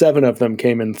 27 of them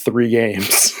came in 3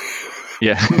 games.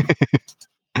 Yeah.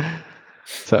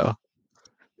 So,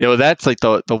 that's like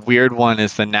the weird one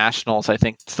is the Nationals, I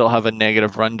think, still have a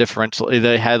negative run differential.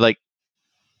 They had like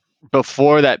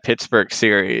before that Pittsburgh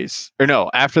series, or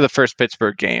no, after the first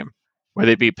Pittsburgh game where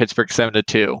they beat Pittsburgh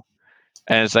 7-2.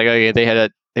 And it's like, okay,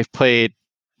 they've played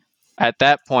at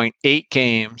that point 8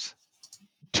 games.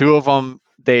 2 of them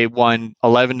they won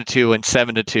 11-2 and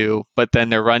 7-2, but then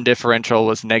their run differential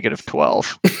was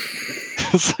 -12.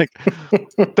 It's like,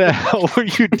 what the hell were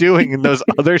you doing in those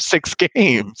other 6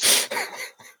 games?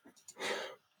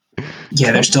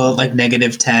 Yeah, they're still at like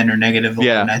 -10 or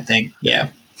 -11, I think. Yeah.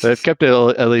 So they've kept it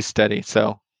at least steady.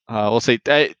 So we'll see.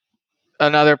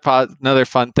 Another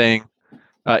fun thing,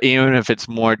 even if it's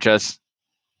more just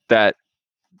that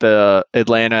the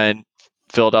Atlanta and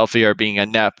Philadelphia are being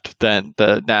inept than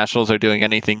the Nationals are doing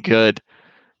anything good.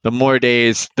 The more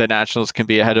days the Nationals can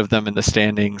be ahead of them in the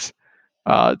standings,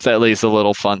 it's at least a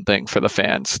little fun thing for the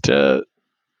fans to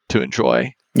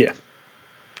enjoy. Yeah.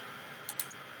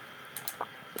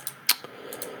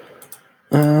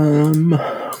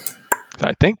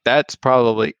 I think that's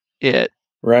probably it.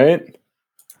 Right?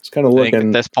 It's kind of looking.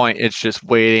 At this point, it's just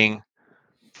waiting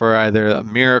for either a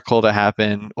miracle to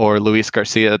happen or Luis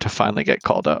Garcia to finally get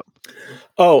called up.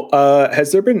 Oh,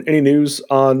 has there been any news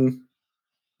on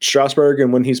Strasburg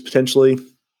and when he's potentially?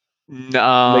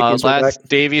 No,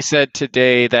 Davey said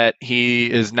today that he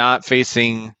is not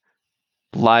facing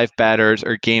live batters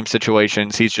or game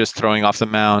situations. He's just throwing off the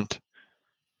mound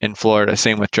in Florida.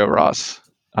 Same with Joe Ross.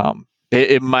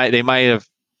 They might have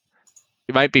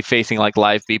he might be facing like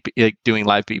live BP, like doing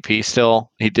live BP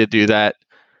still. He did do that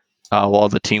while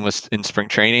the team was in spring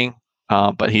training,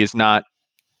 but he's not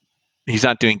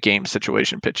doing game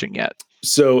situation pitching yet.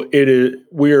 So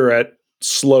we're at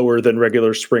slower than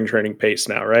regular spring training pace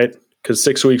now, right? Because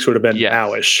 6 weeks would have been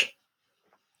nowish.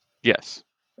 Yes.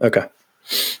 Okay.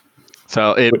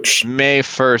 So May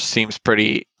 1st seems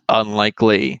pretty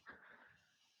unlikely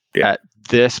at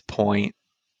this point.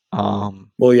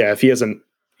 Well, yeah, if he hasn't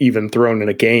even thrown in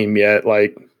a game yet,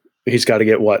 like he's got to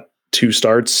get 2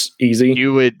 starts easy.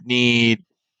 You would need,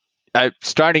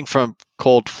 starting from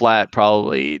cold flat,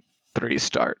 probably 3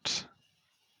 starts.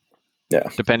 Yeah,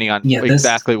 depending on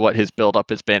exactly what his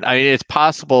buildup has been. I mean, it's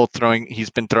possible he's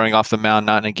been throwing off the mound,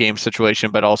 not in a game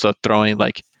situation, but also throwing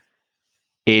like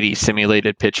 80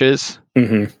 simulated pitches,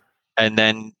 and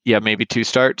then maybe 2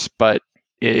 starts. But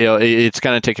it's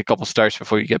going to take a couple starts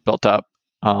before you get built up.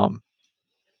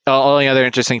 Only other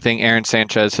interesting thing, Aaron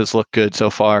Sanchez has looked good so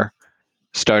far,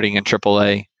 starting in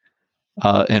AAA,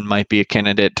 and might be a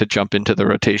candidate to jump into the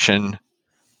rotation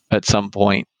at some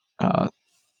point.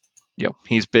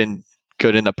 He's been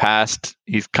good in the past.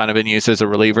 He's kind of been used as a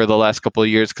reliever the last couple of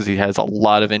years because he has a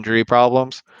lot of injury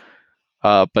problems.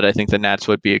 But I think the Nats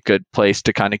would be a good place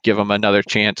to kind of give him another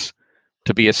chance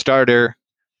to be a starter.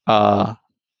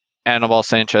 Anibal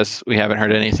Sanchez, we haven't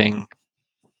heard anything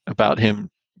about him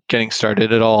getting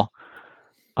started at all.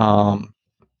 And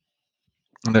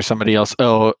there's somebody else.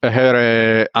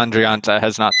 Ehere Andrianza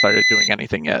has not started doing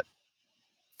anything yet,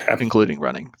 including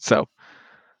running. So,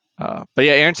 but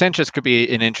yeah, Aaron Sanchez could be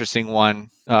an interesting one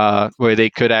where they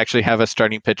could actually have a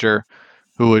starting pitcher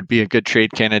who would be a good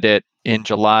trade candidate in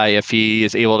July if he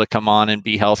is able to come on and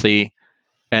be healthy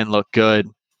and look good.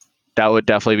 That would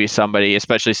definitely be somebody,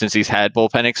 especially since he's had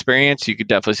bullpen experience. You could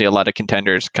definitely see a lot of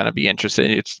contenders kind of be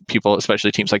interested. It's people,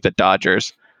 especially teams like the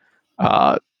Dodgers,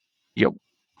 where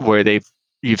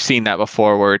you've seen that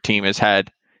before, where a team has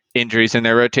had injuries in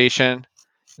their rotation.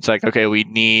 It's like, okay, we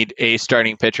need a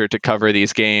starting pitcher to cover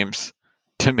these games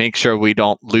to make sure we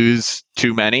don't lose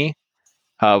too many.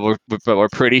 But we're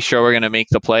pretty sure we're going to make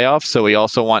the playoffs. So we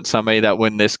also want somebody that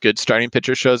when this good starting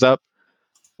pitcher shows up,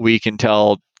 we can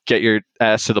tell, get your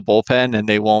ass to the bullpen and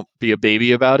they won't be a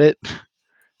baby about it.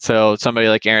 So somebody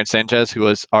like Aaron Sanchez, who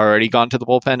has already gone to the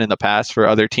bullpen in the past for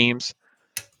other teams,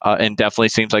 and definitely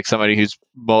seems like somebody who's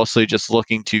mostly just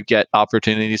looking to get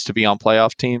opportunities to be on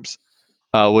playoff teams,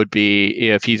 would be,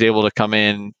 if he's able to come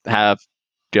in, have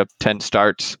 10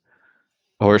 starts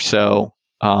or so,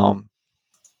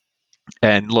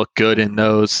 and look good in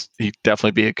those, he'd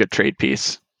definitely be a good trade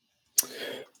piece.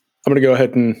 I'm going to go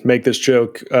ahead and make this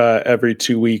joke every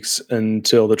 2 weeks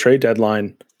until the trade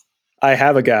deadline. I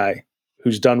have a guy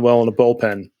who's done well in a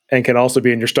bullpen and can also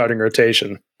be in your starting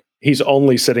rotation. He's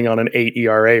only sitting on an 8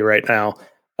 ERA right now,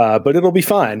 but it'll be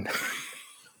fine.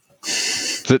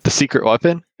 Is it the secret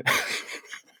weapon?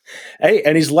 Hey,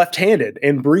 and he's left-handed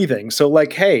and breathing. So,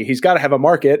 hey, he's got to have a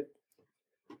market.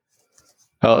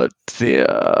 Oh, it's the...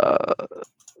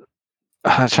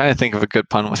 I was trying to think of a good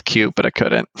pun with Q, but I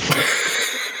couldn't.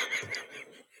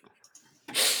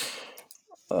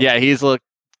 Yeah, he's looked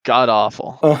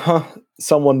god-awful.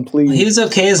 Someone please. He was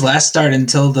okay his last start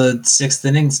until the 6th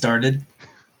inning started.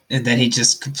 And then he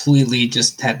just completely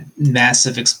had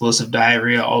massive explosive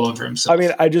diarrhea all over himself. I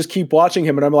mean, I just keep watching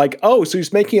him and I'm like, oh, so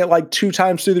he's making it 2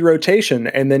 times through the rotation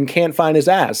and then can't find his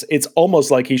ass. It's almost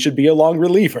like he should be a long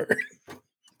reliever.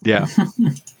 Yeah.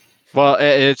 Well,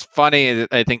 it's funny.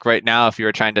 I think right now, if you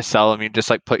were trying to sell him, you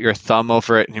just put your thumb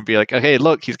over it and you'd be like, okay,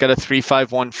 look, he's got a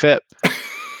 3.51 FIP.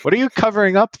 What are you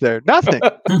covering up there? Nothing. I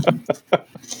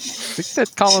think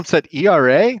that column said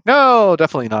ERA. No,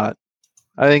 definitely not.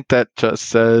 I think that just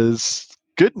says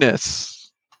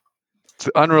goodness. It's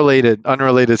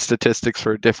unrelated statistics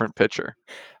for a different pitcher.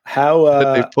 How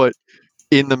that they put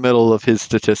in the middle of his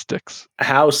statistics.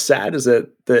 How sad is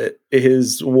it that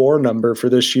his WAR number for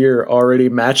this year already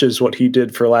matches what he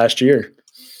did for last year?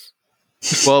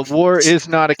 Well, WAR is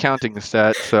not a counting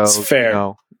stat, so it's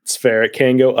fair. It's fair. It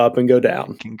can go up and go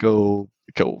down. It can go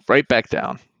right back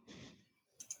down.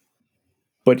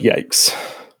 But yikes.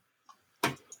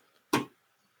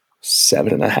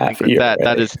 7.5 ERA.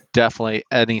 That is definitely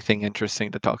anything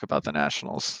interesting to talk about the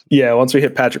Nationals. Yeah, once we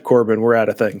hit Patrick Corbin, we're out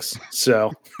of things.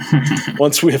 So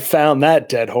once we have found that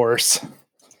dead horse.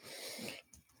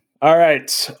 All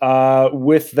right.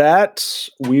 With that,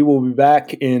 we will be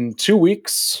back in 2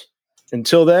 weeks.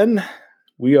 Until then,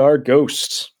 we are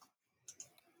Ghost.